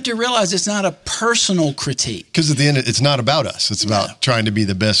 and you have to realize it's not a personal critique. Because at the end, it's not about us. It's about trying to be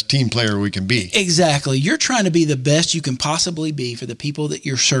the best team player we can be. Exactly. You're trying to be the best you can possibly be for the people that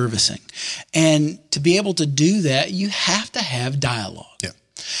you're servicing. And to be able to do that, you have to have dialogue. Yeah.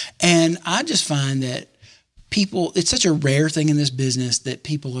 And I just find that people, it's such a rare thing in this business that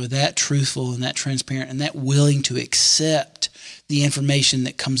people are that truthful and that transparent and that willing to accept the information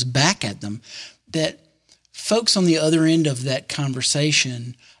that comes back at them, that folks on the other end of that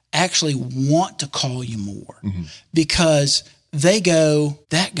conversation actually want to call you more because they go,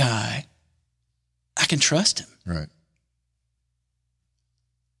 that guy, I can trust him. Right.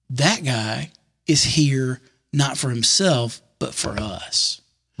 That guy is here not for himself, but for us.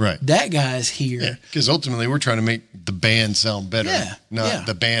 Right. That guy's here. Because ultimately we're trying to make the band sound better, not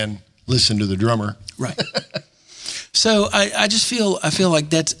the band listen to the drummer. Right. So I feel like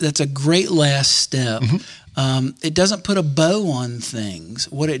that's a great last step. It doesn't put a bow on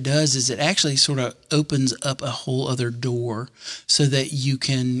things. What it does is it actually sort of opens up a whole other door so that you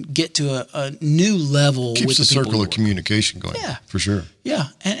can get to a new level. Keeps with the circle of communication going. Yeah. For sure. Yeah.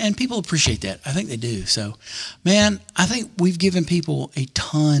 And people appreciate that. I think they do. So, man, I think we've given people a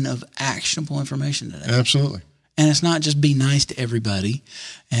ton of actionable information today. Absolutely. And it's not just be nice to everybody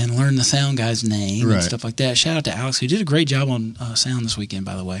and learn the sound guy's name and stuff like that. Shout out to Alex, who did a great job on sound this weekend,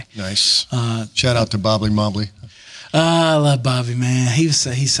 by the way. Nice. Shout out to Bobbly Mobley. I love Bobby, man. He's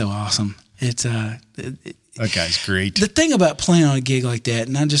so awesome. That guy's great. The thing about playing on a gig like that,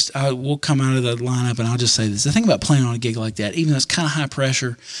 and we'll come out of the lineup and I'll just say this. The thing about playing on a gig like that, even though it's kind of high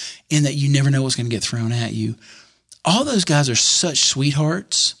pressure in that you never know what's going to get thrown at you, all those guys are such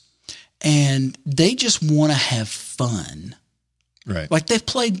sweethearts. And they just want to have fun. Right. Like they've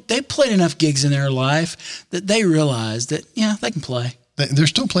played enough gigs in their life that they realize that, they can play. They're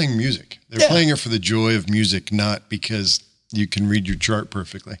still playing music. They're playing it for the joy of music, not because you can read your chart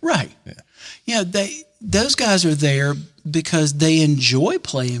perfectly. Right. Yeah. Those guys are there because they enjoy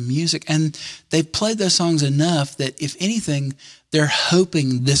playing music and they've played those songs enough that if anything, they're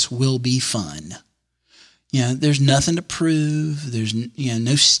hoping this will be fun. There's nothing to prove. There's,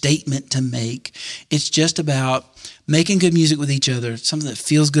 no statement to make. It's just about making good music with each other, something that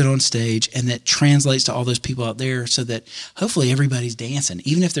feels good on stage and that translates to all those people out there so that hopefully everybody's dancing.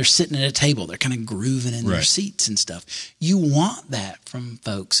 Even if they're sitting at a table, they're kind of grooving in their seats and stuff. You want that from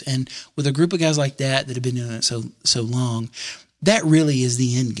folks. And with a group of guys like that have been doing it so long, that really is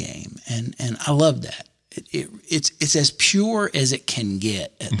the end game. And I love that. It's as pure as it can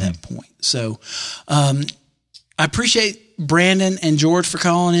get at that point. So, I appreciate Brandon and George for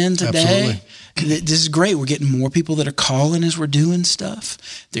calling in today. Absolutely. This is great. We're getting more people that are calling as we're doing stuff.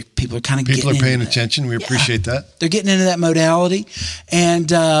 People are paying attention. We appreciate that. They're getting into that modality.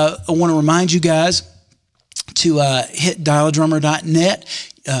 And I want to remind you guys to hit dialadrummer.net.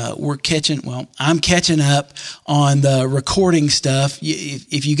 I'm catching up on the recording stuff.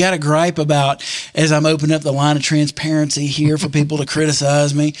 If you got a gripe about, as I'm opening up the line of transparency here for people to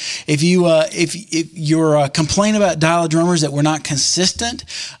criticize me, if you're complaining about Dial a Drummers that we're not consistent,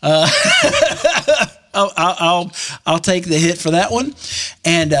 I'll take the hit for that one.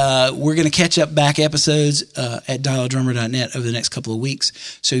 And we're going to catch up back episodes at dialadrummer.net over the next couple of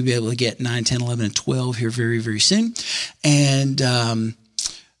weeks. So you'll be able to get 9, 10, 11, and 12 here very, very soon. And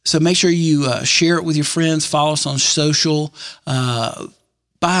so make sure you share it with your friends. Follow us on social. By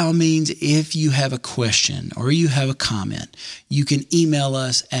all means, if you have a question or you have a comment, you can email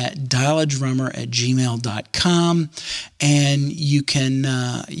us at dialadrummer@gmail.com, and you can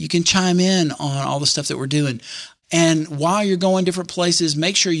chime in on all the stuff that we're doing. And while you're going different places,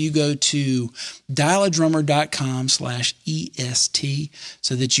 make sure you go to dialadrummer.com/EST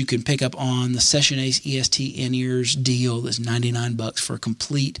so that you can pick up on the Session Ace EST in-ears deal. That's $99 for a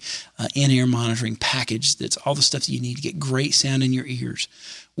complete in-ear monitoring package. That's all the stuff that you need to get great sound in your ears.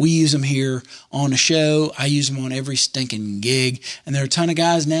 We use them here on the show. I use them on every stinking gig. And there are a ton of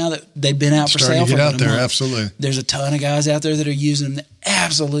guys now that they've been out for sale for about a month. Absolutely. There's a ton of guys out there that are using them that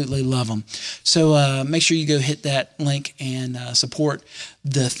absolutely love them. So make sure you go hit that link and support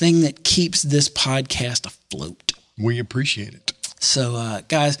the thing that keeps this podcast afloat. We appreciate it. So,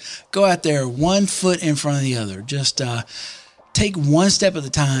 guys, go out there 1 foot in front of the other. Just take one step at a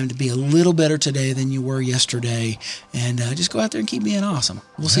time to be a little better today than you were yesterday. And just go out there and keep being awesome.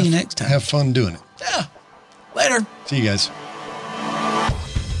 We'll see you next time. Have fun doing it. Yeah. Later. See you guys.